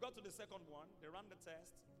 We got to the second one. They ran the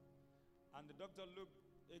test. And the doctor looked.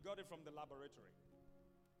 He got it from the laboratory.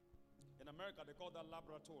 In America, they call that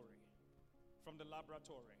laboratory. From the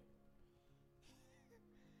laboratory.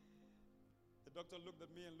 The doctor looked at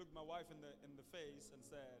me and looked my wife in the face and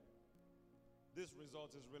said, this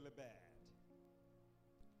result is really bad.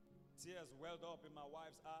 Tears welled up in my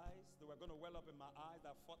wife's eyes. They were going to well up in my eyes.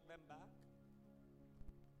 I fought them back.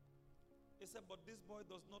 He said, but this boy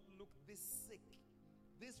does not look this sick.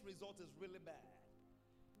 This result is really bad.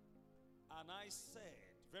 And I said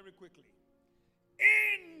very quickly,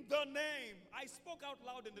 in the name, I spoke out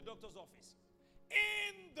loud in the doctor's office,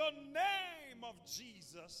 in the name of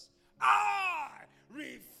Jesus, I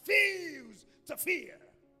refuse to fear.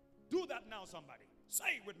 Do that now, somebody.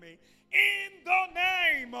 Say it with me. In the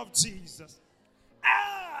name of Jesus,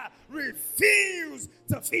 I refuse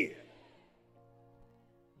to fear.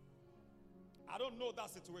 I don't know that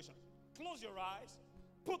situation. Close your eyes.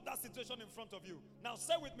 Put that situation in front of you. Now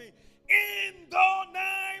say with me, in the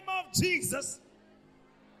name of Jesus,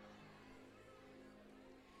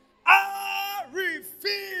 I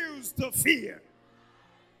refuse to fear.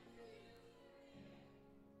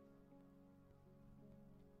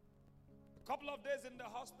 A couple of days in the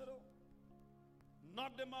hospital,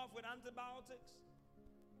 knocked them off with antibiotics.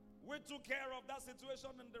 We took care of that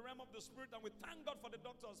situation in the realm of the spirit, and we thank God for the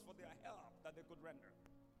doctors for their help that they could render.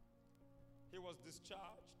 He was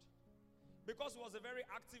discharged. Because he was a very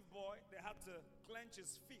active boy, they had to clench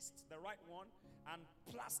his fist, the right one, and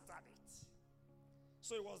plastered it.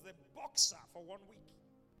 So he was the boxer for 1 week.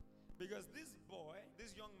 Because this boy,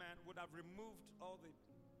 this young man, would have removed all the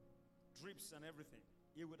drips and everything.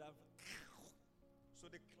 He would have. So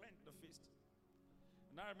they clenched the fist.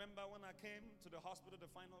 And I remember when I came to the hospital the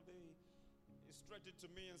final day, he stretched it to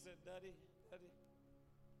me and said, Daddy,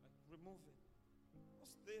 remove it.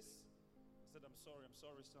 What's this? I said, I'm sorry,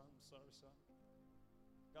 son. I'm sorry, son.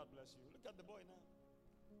 God bless you. Look at the boy now.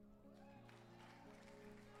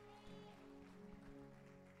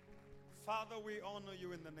 Father, we honor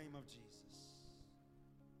you in the name of Jesus.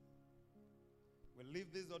 We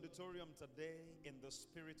leave this auditorium today in the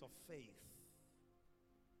spirit of faith.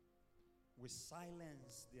 We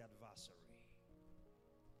silence the adversary.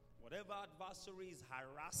 Whatever adversary is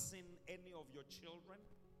harassing any of your children,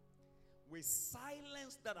 we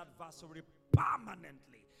silence that adversary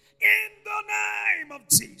permanently. In the name of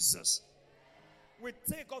Jesus, we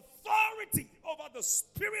take authority over the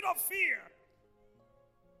spirit of fear,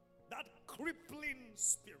 that crippling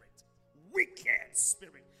spirit, wicked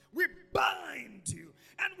spirit. We bind you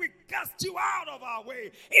and we cast you out of our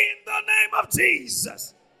way in the name of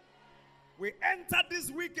Jesus. We enter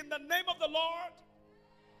this week in the name of the Lord.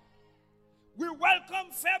 We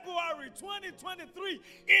welcome February 2023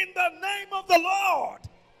 in the name of the Lord.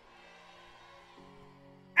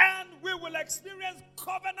 And we will experience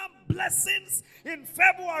covenant blessings in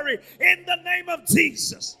February in the name of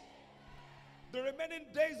Jesus. The remaining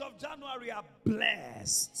days of January are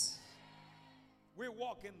blessed. We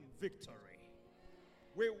walk in victory.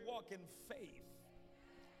 We walk in faith.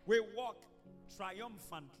 We walk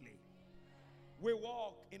triumphantly. We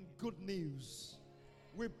walk in good news.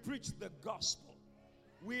 We preach the gospel.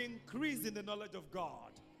 We increase in the knowledge of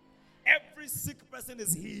God. Every sick person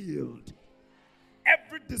is healed.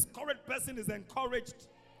 Every discouraged person is encouraged.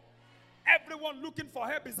 Everyone looking for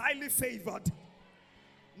help is highly favored.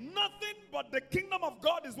 Nothing but the kingdom of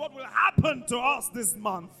God is what will happen to us this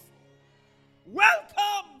month.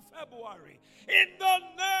 Welcome February in the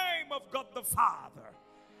name of God the Father,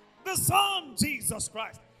 the Son Jesus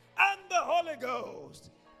Christ, and the Holy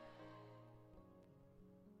Ghost.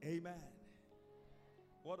 Amen.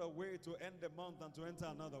 What a way to end the month and to enter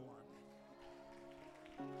another one.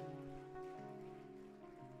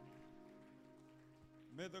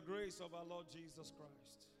 May the grace of our Lord Jesus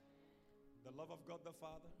Christ, the love of God the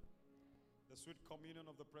Father, the sweet communion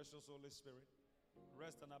of the precious Holy Spirit,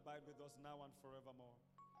 rest and abide with us now and forevermore.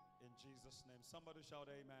 In Jesus' name. Somebody shout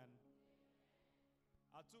amen.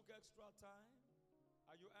 I took extra time.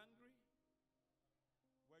 Are you angry?